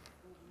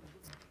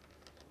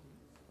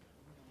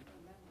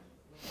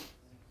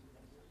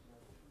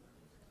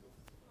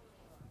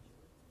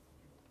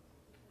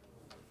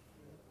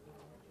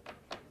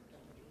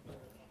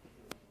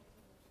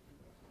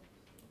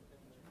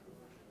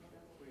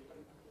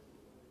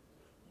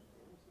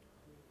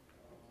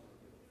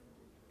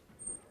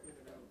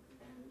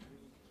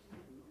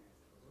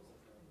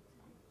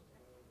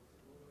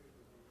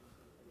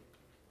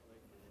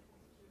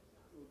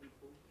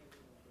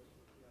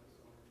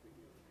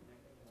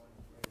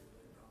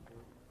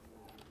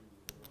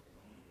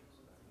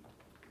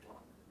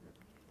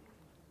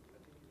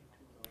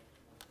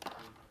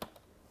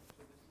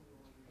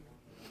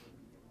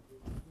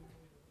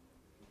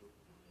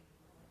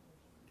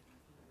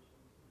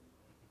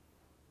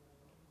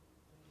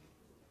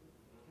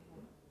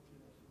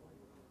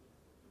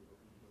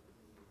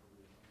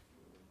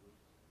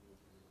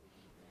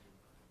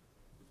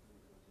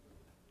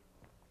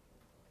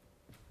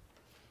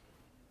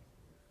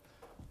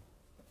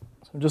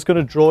 I'm just going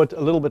to draw it a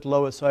little bit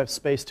lower so I have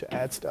space to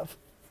add stuff.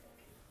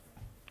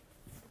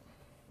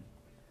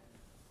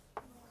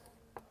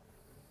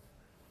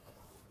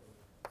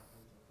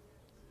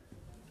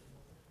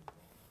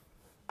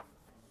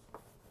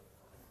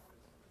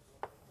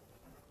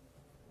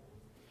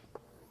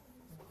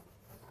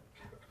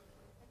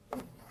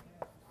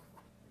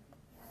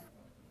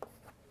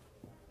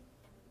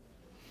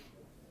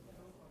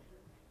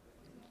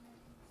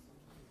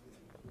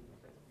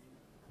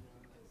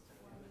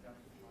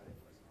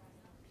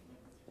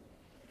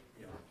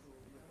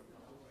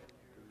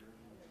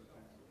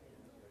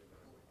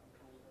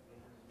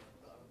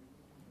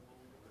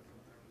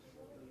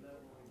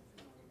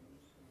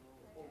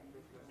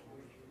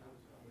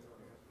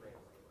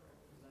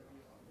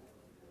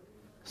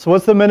 So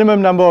what's the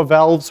minimum number of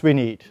valves we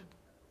need?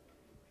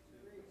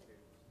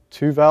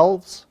 2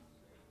 valves?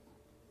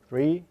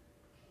 3?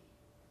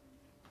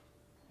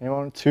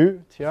 Anyone?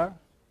 2, TR? You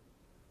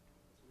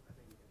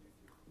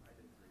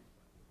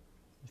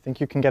think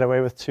you can get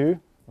away with 2?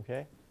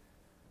 Okay.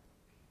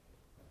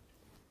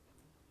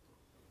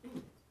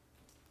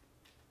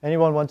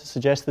 Anyone want to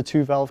suggest the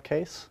 2 valve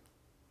case?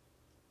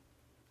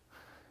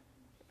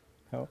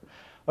 No?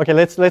 Okay,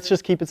 let's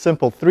just keep it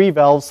simple. 3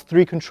 valves,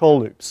 3 control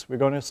loops. We're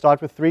going to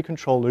start with 3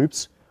 control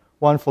loops,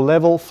 one for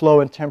level,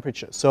 flow, and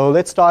temperature. So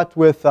let's start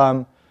with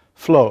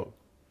flow.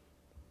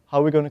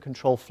 How are we going to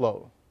control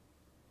flow?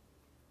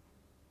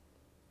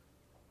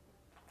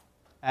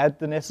 Add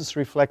the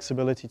necessary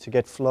flexibility to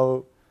get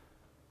flow.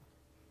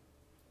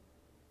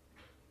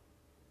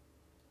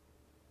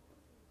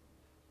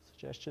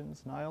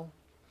 Suggestions, Niall?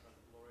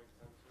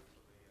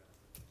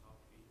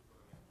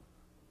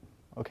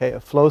 Okay, a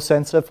flow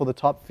sensor for the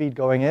top feed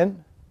going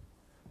in.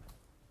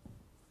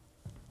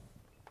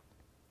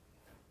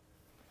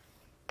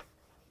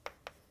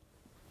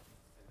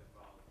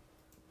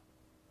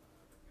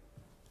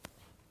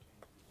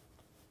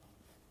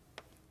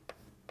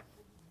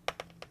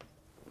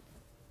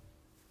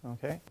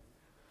 Okay.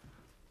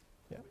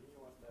 Yeah.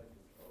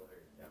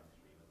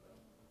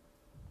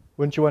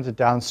 Wouldn't you want it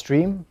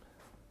downstream?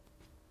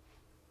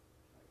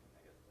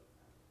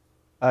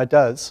 It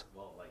does.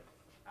 Well, like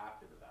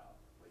after the valve,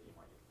 like you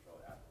want you to control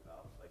it after the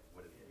valve. Like,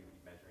 what if you would be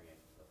measuring it,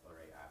 the flow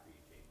rate after you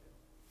change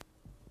it?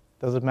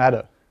 Does it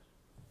matter?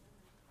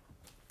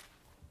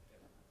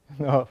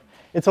 No.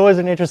 It's always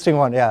an interesting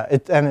one, yeah.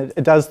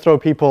 It does throw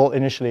people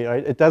initially,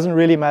 right? It doesn't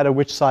really matter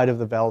which side of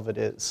the valve it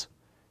is.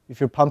 If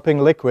you're pumping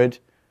liquid,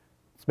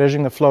 it's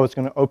measuring the flow, it's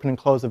going to open and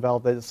close the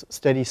valve. There's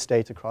steady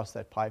state across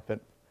that pipe, and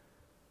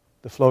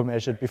the flow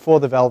measured before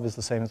the valve is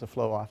the same as the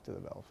flow after the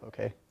valve,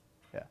 okay?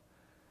 Yeah.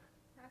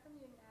 How come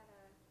you didn't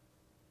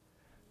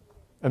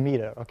add A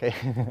meter, okay.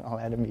 I'll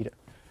add a meter.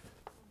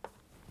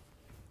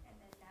 and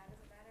then now does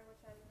it matter which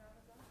side is on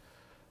as well?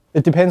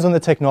 It depends on the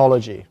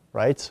technology,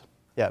 right?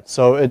 Yeah,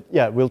 so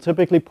we'll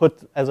typically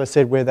put, as I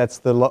said, where that's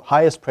the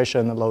highest pressure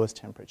and the lowest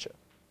temperature.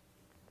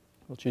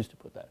 We'll choose to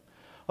put that.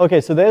 Okay,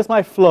 so there's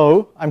my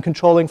flow. I'm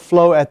controlling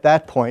flow at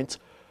that point.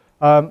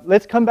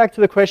 Let's come back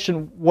to the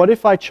question, what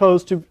if I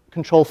chose to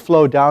control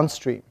flow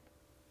downstream?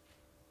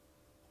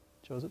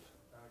 Joseph?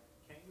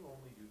 Can't you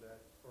only do that,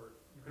 or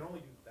you can only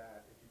do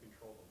that if you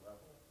control the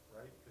level,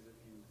 right? Because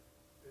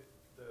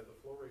the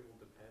flow rate will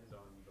depend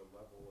on the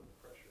level and the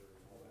pressure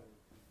and all that.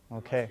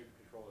 Okay. Unless you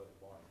control it at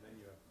the bottom, then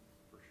you have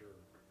for sure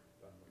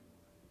done what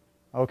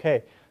you want.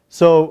 Okay,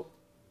 so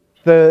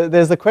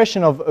there's the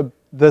question of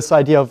this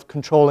idea of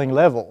controlling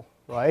level,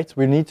 right?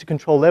 We need to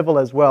control level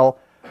as well.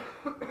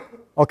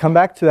 I'll come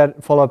back to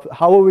that follow-up.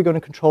 How are we going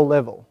to control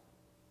level?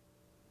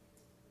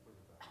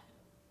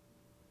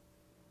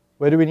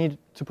 Where do we need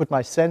to put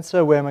my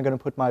sensor? Where am I going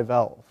to put my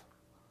valve?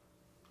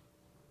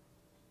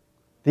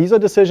 These are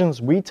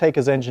decisions we take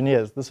as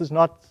engineers. This is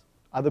not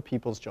other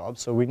people's job,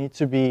 so we need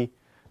to be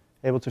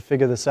able to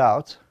figure this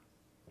out.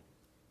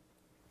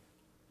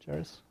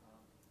 Jairus?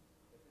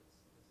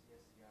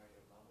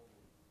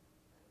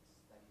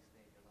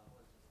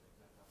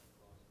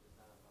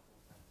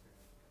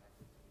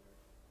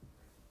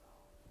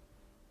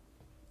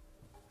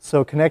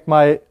 So connect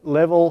my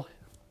level,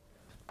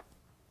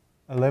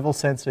 a level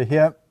sensor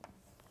here,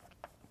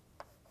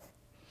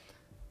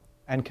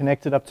 and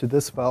connect it up to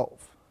this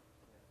valve.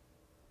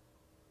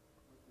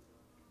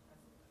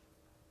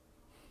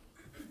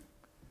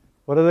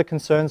 What are the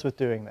concerns with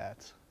doing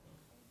that?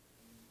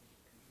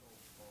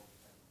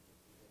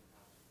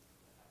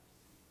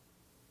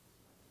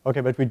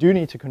 Okay, but we do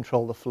need to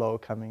control the flow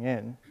coming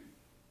in.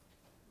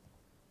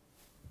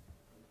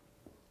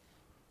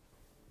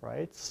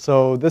 Right?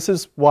 So this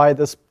is why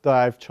that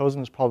I've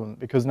chosen this problem,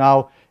 because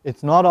now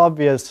it's not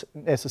obvious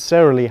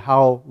necessarily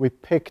how we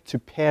pick to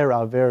pair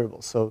our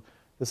variables. So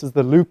this is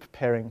the loop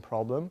pairing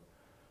problem.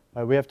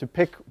 We have to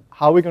pick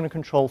how we're going to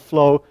control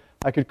flow.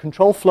 I could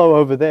control flow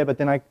over there, but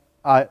then I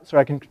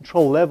can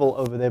control level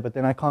over there, but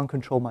then I can't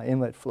control my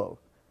inlet flow,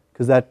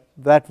 because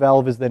that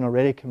valve is then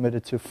already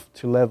committed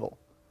to level.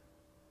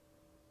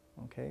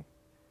 Okay.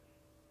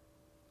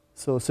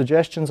 So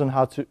suggestions on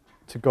how to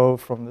go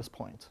from this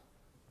point.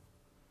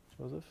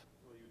 Joseph?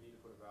 Well, you need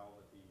to put a valve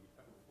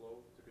at the flow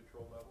to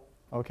control level.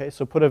 Okay,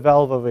 so put a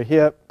valve over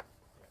here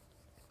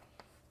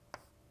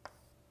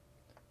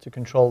to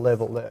control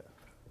level there.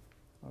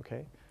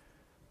 Okay.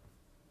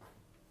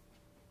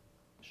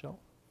 Michelle?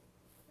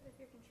 But if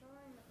you're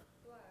controlling the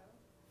flow,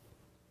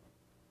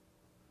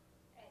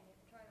 and you're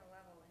controlling the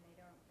level and they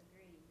don't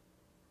agree,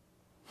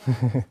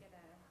 then it's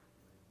gonna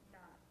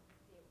not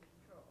be able to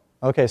control.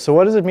 Okay, so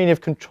what does it mean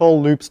if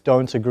control loops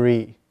don't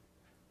agree,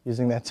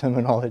 using that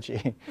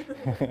terminology?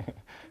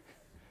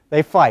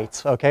 They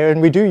fight, okay? And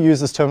we do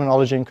use this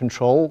terminology in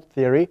control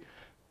theory.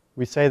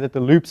 We say that the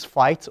loops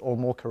fight, or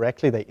more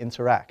correctly, they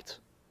interact.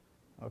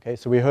 Okay,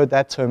 so we heard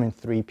that term in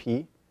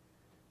 3P.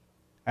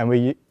 And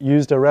we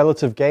used a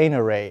relative gain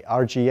array,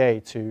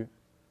 RGA, to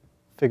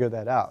figure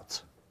that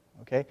out.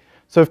 Okay?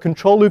 So if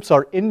control loops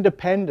are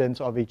independent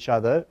of each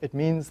other, it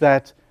means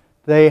that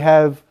they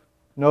have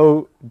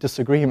no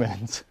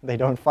disagreement. They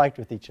don't fight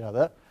with each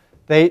other.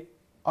 They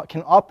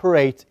can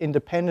operate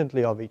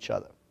independently of each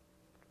other.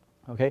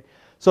 Okay?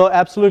 So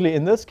absolutely,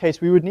 in this case,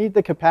 we would need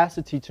the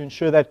capacity to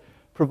ensure that,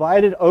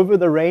 provided over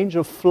the range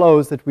of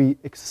flows that we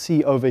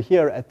see over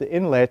here at the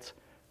inlet,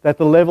 that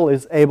the level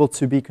is able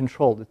to be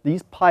controlled. That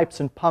these pipes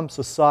and pumps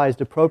are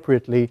sized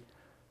appropriately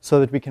so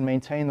that we can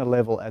maintain the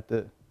level at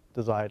the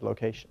desired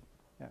location.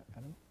 Yeah,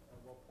 Adam? At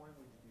what point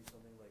would you do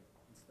something like,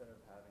 instead of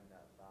having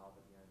that valve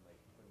at the end,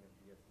 like putting a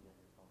VFD on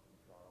your pump and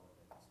throttling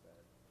it instead?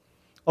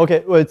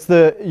 Okay,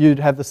 well, you'd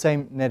have the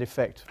same net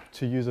effect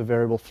to use a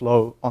variable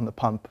flow on the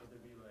pump. Would there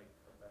be like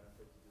a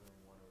benefit to doing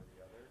one over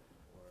the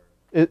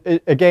other?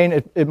 Or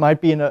Again, it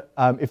might be in a,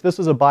 if this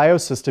was a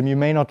biosystem, you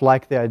may not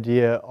like the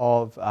idea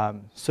of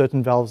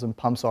certain valves and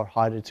pumps are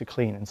harder to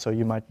clean, and so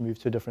you might move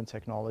to a different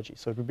technology.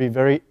 So it would be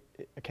very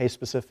case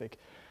specific.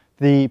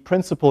 The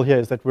principle here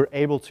is that we're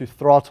able to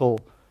throttle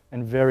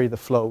and vary the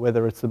flow,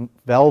 whether it's the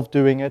valve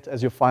doing it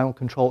as your final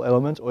control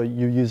element or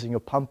you using your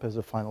pump as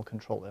a final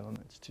control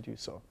element to do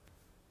so.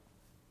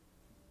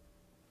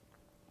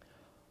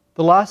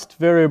 The last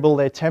variable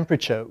there,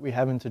 temperature, we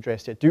haven't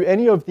addressed yet. Do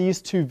any of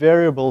these two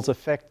variables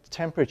affect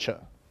temperature?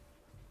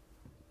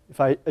 If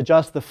I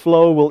adjust the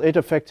flow, will it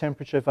affect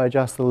temperature? If I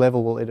adjust the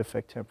level, will it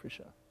affect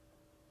temperature?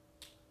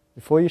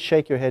 Before you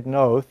shake your head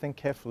no, think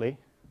carefully.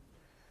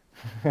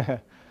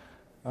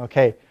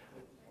 Okay.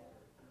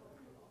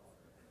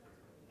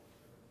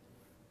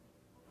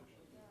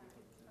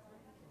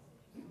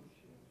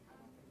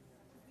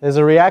 There's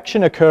a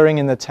reaction occurring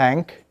in the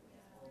tank.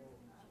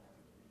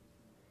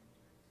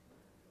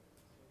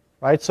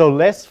 Right, so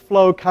less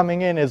flow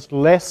coming in is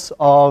less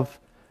of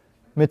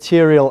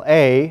material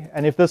A,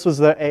 and if this was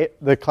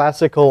the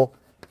classical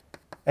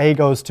A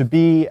goes to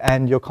B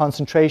and your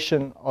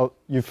concentration,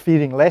 you're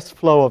feeding less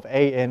flow of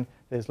A in,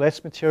 there's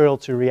less material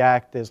to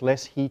react, there's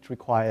less heat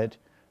required,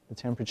 the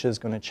temperature is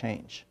going to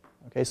change.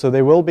 Okay, so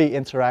there will be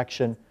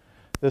interaction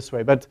this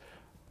way. But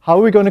how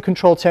are we going to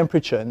control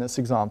temperature in this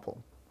example?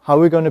 What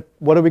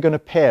are we going to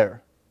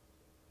pair?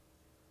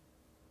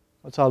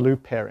 What's our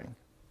loop pairing?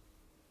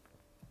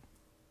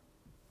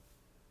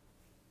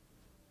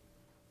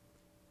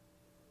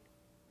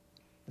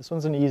 This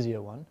one's an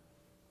easier one.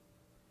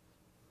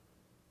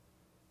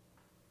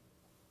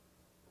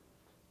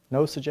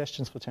 No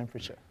suggestions for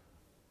temperature.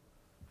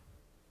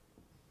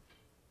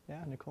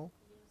 Yeah, Nicole?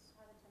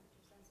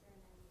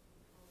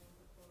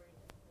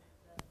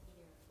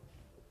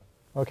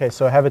 Okay,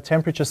 so I have a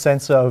temperature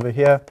sensor over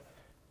here,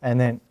 and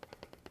then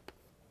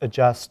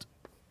adjust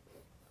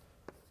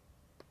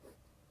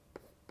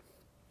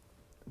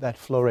that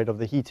flow rate of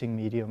the heating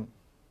medium.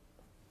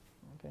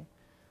 Okay.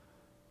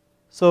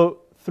 So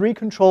 3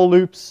 control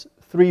loops,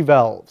 3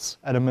 valves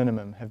at a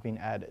minimum have been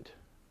added.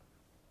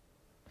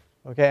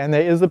 Okay, and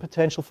there is the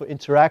potential for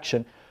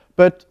interaction.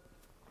 But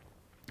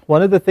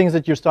one of the things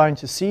that you're starting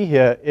to see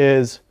here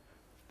is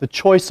the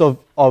choice of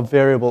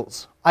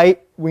variables.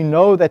 We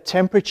know that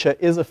temperature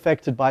is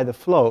affected by the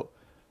flow,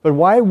 but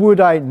why would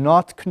I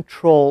not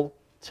control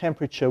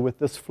temperature with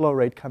this flow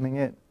rate coming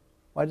in?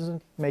 Why doesn't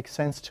it make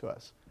sense to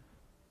us?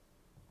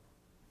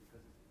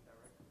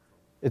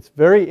 It's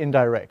very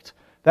indirect.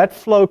 That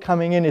flow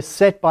coming in is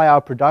set by our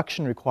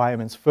production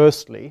requirements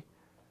firstly,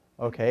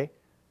 okay?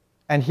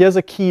 And here's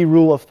a key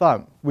rule of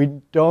thumb. We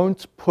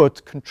don't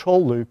put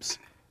control loops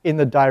in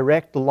the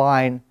direct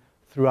line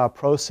through our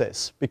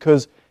process,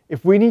 because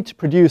if we need to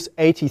produce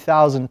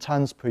 80,000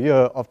 tons per year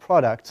of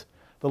product,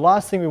 the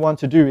last thing we want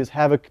to do is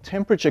have a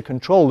temperature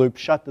control loop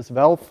shut this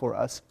valve for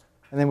us,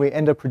 and then we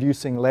end up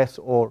producing less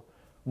or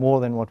more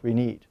than what we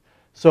need.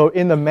 So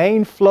in the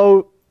main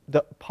flow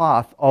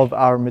path of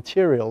our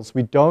materials,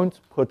 we don't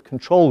put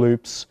control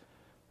loops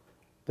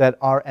that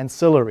are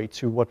ancillary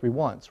to what we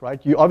want,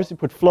 right? You obviously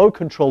put flow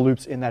control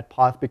loops in that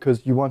path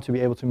because you want to be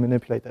able to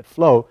manipulate that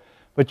flow,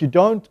 but you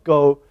don't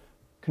go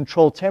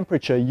control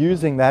temperature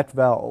using that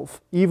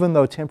valve, even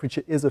though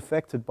temperature is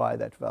affected by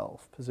that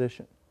valve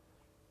position.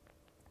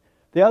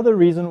 The other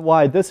reason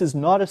why this is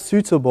not a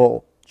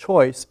suitable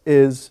choice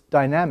is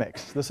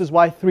dynamics. This is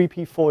why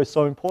 3P4 is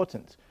so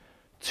important.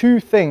 2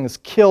 things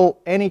kill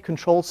any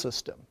control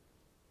system,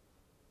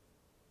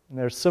 and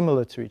they're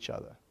similar to each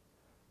other.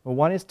 Well,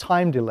 one is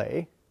time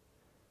delay,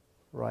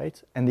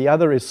 right? And the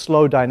other is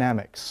slow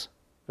dynamics.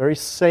 Very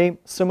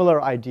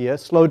similar idea.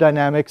 Slow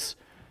dynamics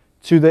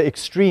to the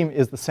extreme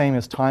is the same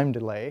as time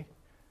delay.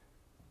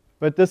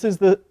 But this is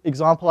the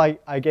example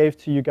I gave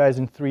to you guys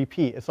in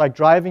 3P. It's like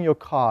driving your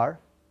car,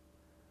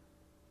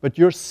 but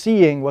you're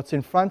seeing what's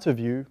in front of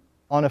you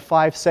on a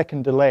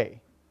 5-second delay.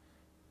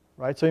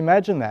 Right? So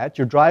imagine that.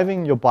 You're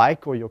driving your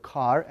bike or your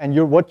car, and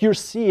what you're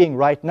seeing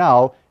right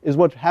now is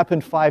what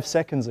happened 5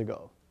 seconds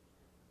ago.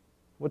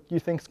 What do you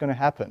think is going to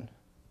happen?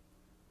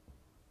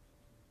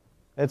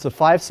 It's a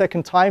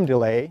 5-second time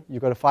delay.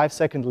 You've got a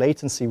 5-second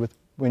latency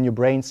when your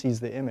brain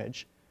sees the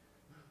image.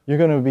 You're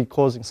going to be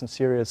causing some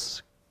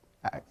serious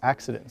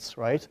accidents,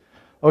 right?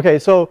 Okay,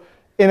 so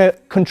in a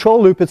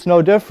control loop, it's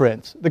no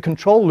different. The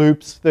control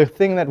loops, the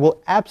thing that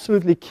will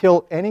absolutely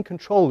kill any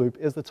control loop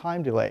is the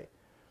time delay.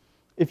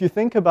 If you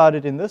think about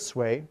it in this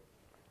way,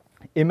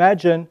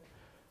 imagine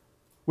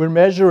we're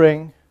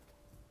measuring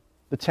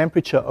the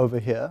temperature over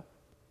here,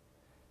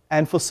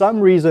 and for some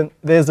reason,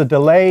 there's a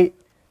delay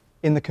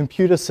in the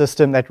computer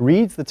system that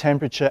reads the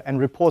temperature and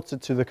reports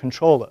it to the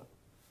controller.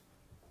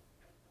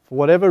 For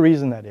whatever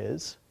reason that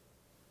is,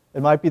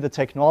 it might be the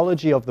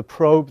technology of the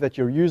probe that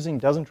you're using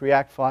doesn't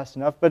react fast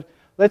enough, but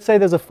let's say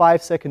there's a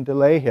 5-second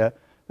delay here.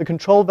 The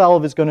control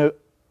valve is going to,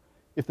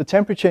 if the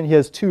temperature in here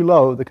is too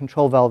low, the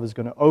control valve is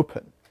going to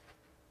open.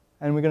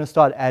 And we're going to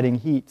start adding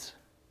heat.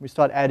 We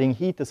start adding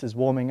heat, this is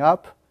warming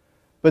up,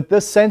 but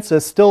this sensor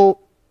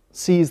still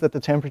sees that the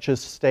temperature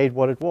stayed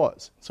what it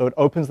was. So it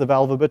opens the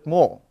valve a bit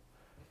more.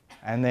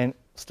 And then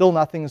still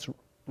nothing's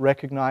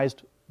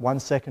recognized. 1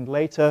 second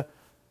later,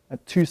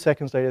 2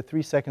 seconds later,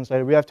 3 seconds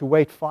later, we have to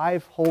wait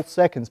 5 whole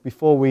seconds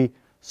before we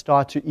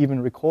start to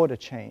even record a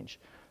change.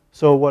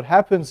 So what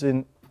happens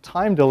in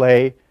time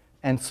delay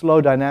and slow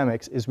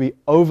dynamics is we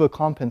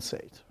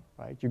overcompensate.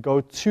 Right? You go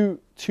too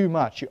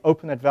much, you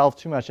open that valve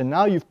too much, and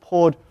now you've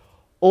poured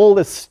all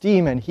this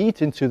steam and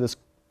heat into this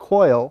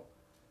coil,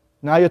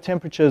 Now your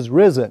temperature has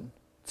risen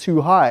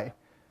too high.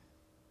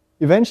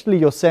 Eventually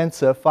your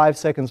sensor, 5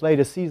 seconds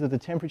later, sees that the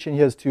temperature in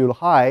here is too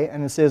high,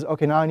 and it says,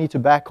 okay, now I need to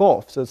back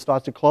off. So it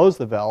starts to close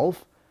the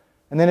valve,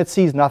 and then it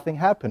sees nothing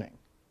happening.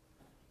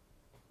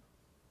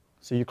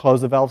 So you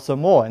close the valve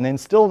some more, and then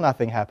still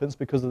nothing happens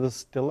because of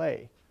this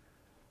delay.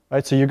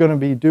 Right? So you're going to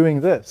be doing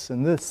this,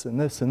 and this, and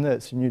this, and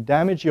this. And you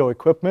damage your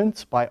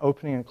equipment by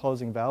opening and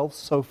closing valves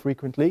so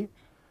frequently,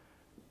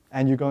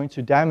 and you're going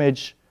to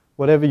damage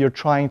whatever you're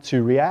trying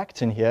to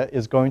react in here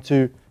is going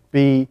to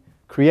be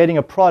creating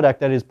a product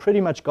that is pretty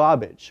much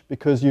garbage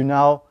because you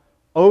now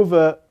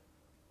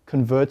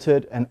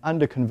over-converted and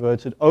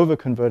under-converted,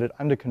 over-converted,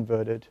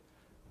 under-converted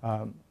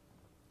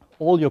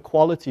all your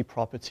quality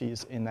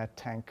properties in that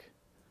tank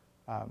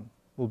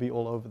will be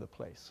all over the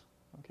place.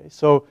 Okay,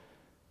 so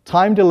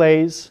time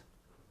delays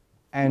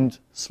and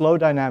slow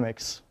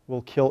dynamics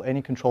will kill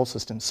any control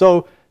system.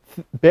 So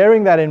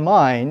bearing that in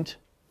mind,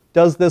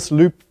 does this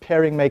loop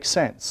pairing make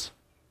sense?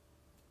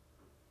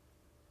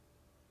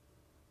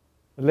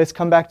 But let's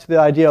come back to the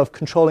idea of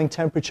controlling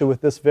temperature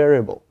with this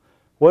variable.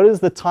 What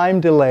is the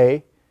time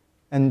delay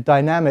and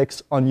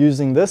dynamics on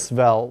using this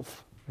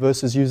valve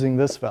versus using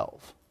this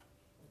valve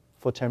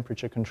for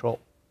temperature control?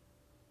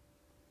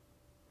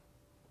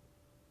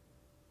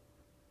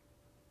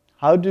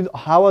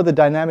 How are the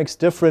dynamics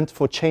different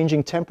for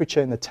changing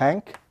temperature in the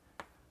tank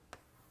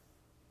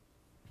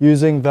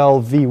using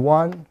valve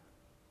V1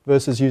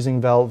 versus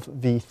using valve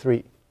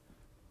V3?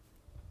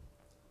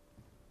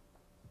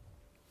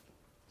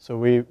 So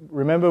we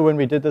remember when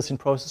we did this in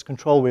process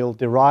control, we'll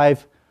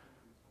derive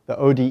the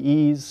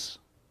ODEs,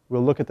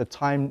 we'll look at the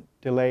time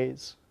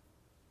delays.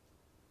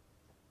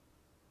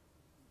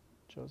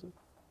 Joseph?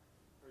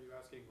 Are you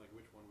asking like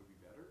which one would be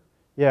better?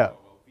 Yeah. Oh,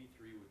 well,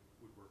 V3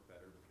 would work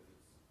better because it's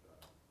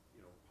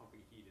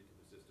pumping heat into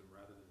the system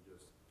rather than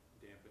just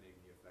dampening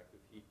the effect of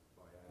heat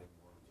by adding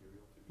more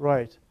material to it.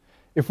 Right.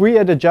 If we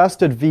had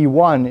adjusted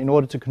V1 in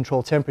order to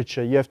control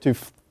temperature, you have to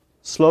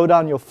slow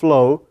down your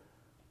flow.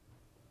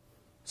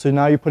 So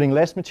now you're putting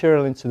less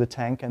material into the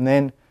tank, and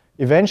then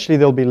eventually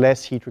there'll be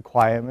less heat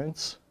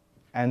requirements,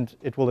 and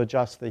it will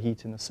adjust the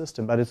heat in the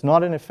system. But it's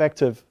not an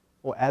effective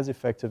or as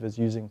effective as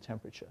using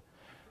temperature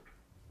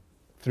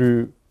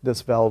through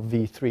this valve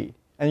V3.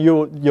 And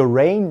your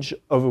range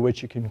over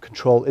which you can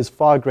control is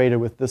far greater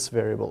with this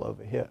variable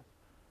over here.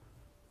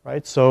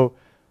 Right? So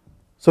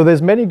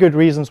there's many good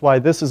reasons why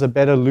this is a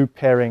better loop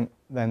pairing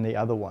than the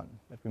other one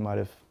that we might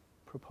have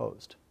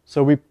proposed.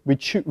 So we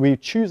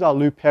choose our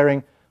loop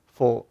pairing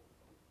for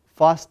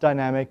fast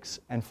dynamics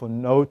and for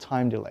no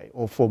time delay,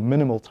 or for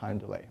minimal time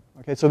delay.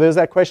 Okay, so there's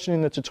that question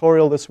in the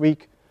tutorial this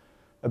week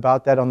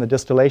about that on the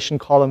distillation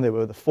column. There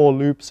were the 4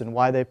 loops and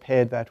why they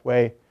paired that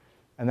way.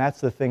 And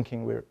that's the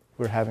thinking we're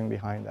having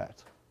behind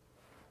that.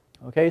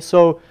 Okay,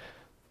 so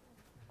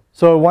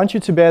I want you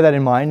to bear that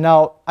in mind.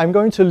 Now, I'm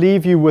going to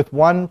leave you with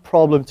one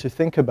problem to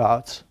think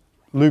about,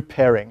 loop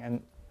pairing.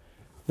 And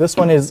this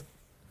one is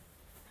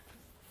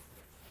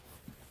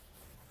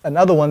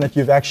another one that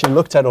you've actually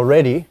looked at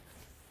already.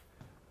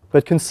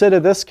 But consider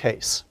this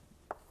case.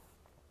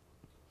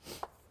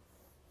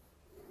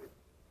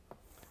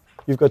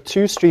 You've got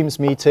 2 streams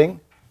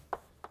meeting.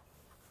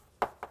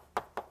 I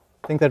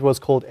think that was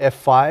called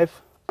F5.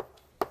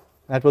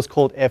 That was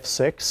called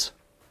F6.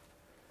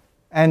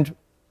 And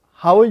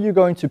how are you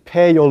going to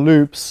pair your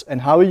loops,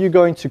 and how are you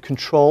going to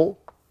control,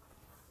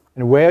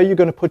 and where are you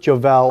going to put your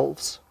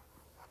valves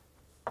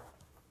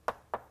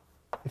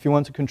if you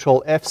want to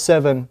control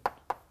F7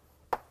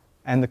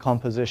 and the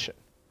composition?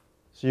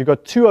 So you've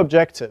got 2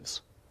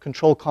 objectives: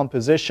 control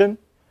composition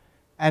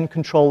and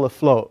control the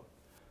flow.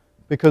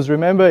 Because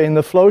remember, in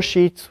the flow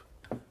sheet,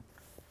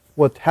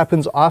 what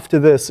happens after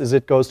this is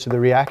it goes to the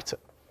reactor.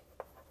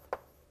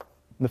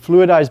 The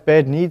fluidized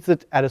bed needs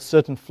it at a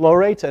certain flow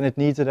rate, and it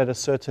needs it at a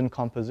certain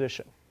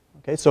composition.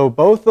 Okay, so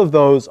both of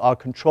those are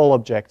control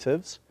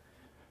objectives.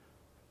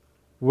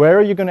 Where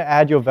are you going to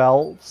add your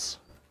valves?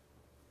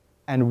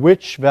 And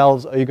which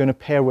valves are you going to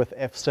pair with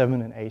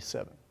F7 and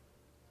A7?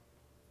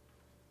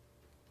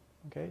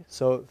 Okay,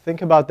 so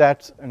think about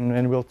that, and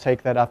then we'll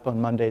take that up on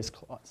Monday's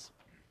class.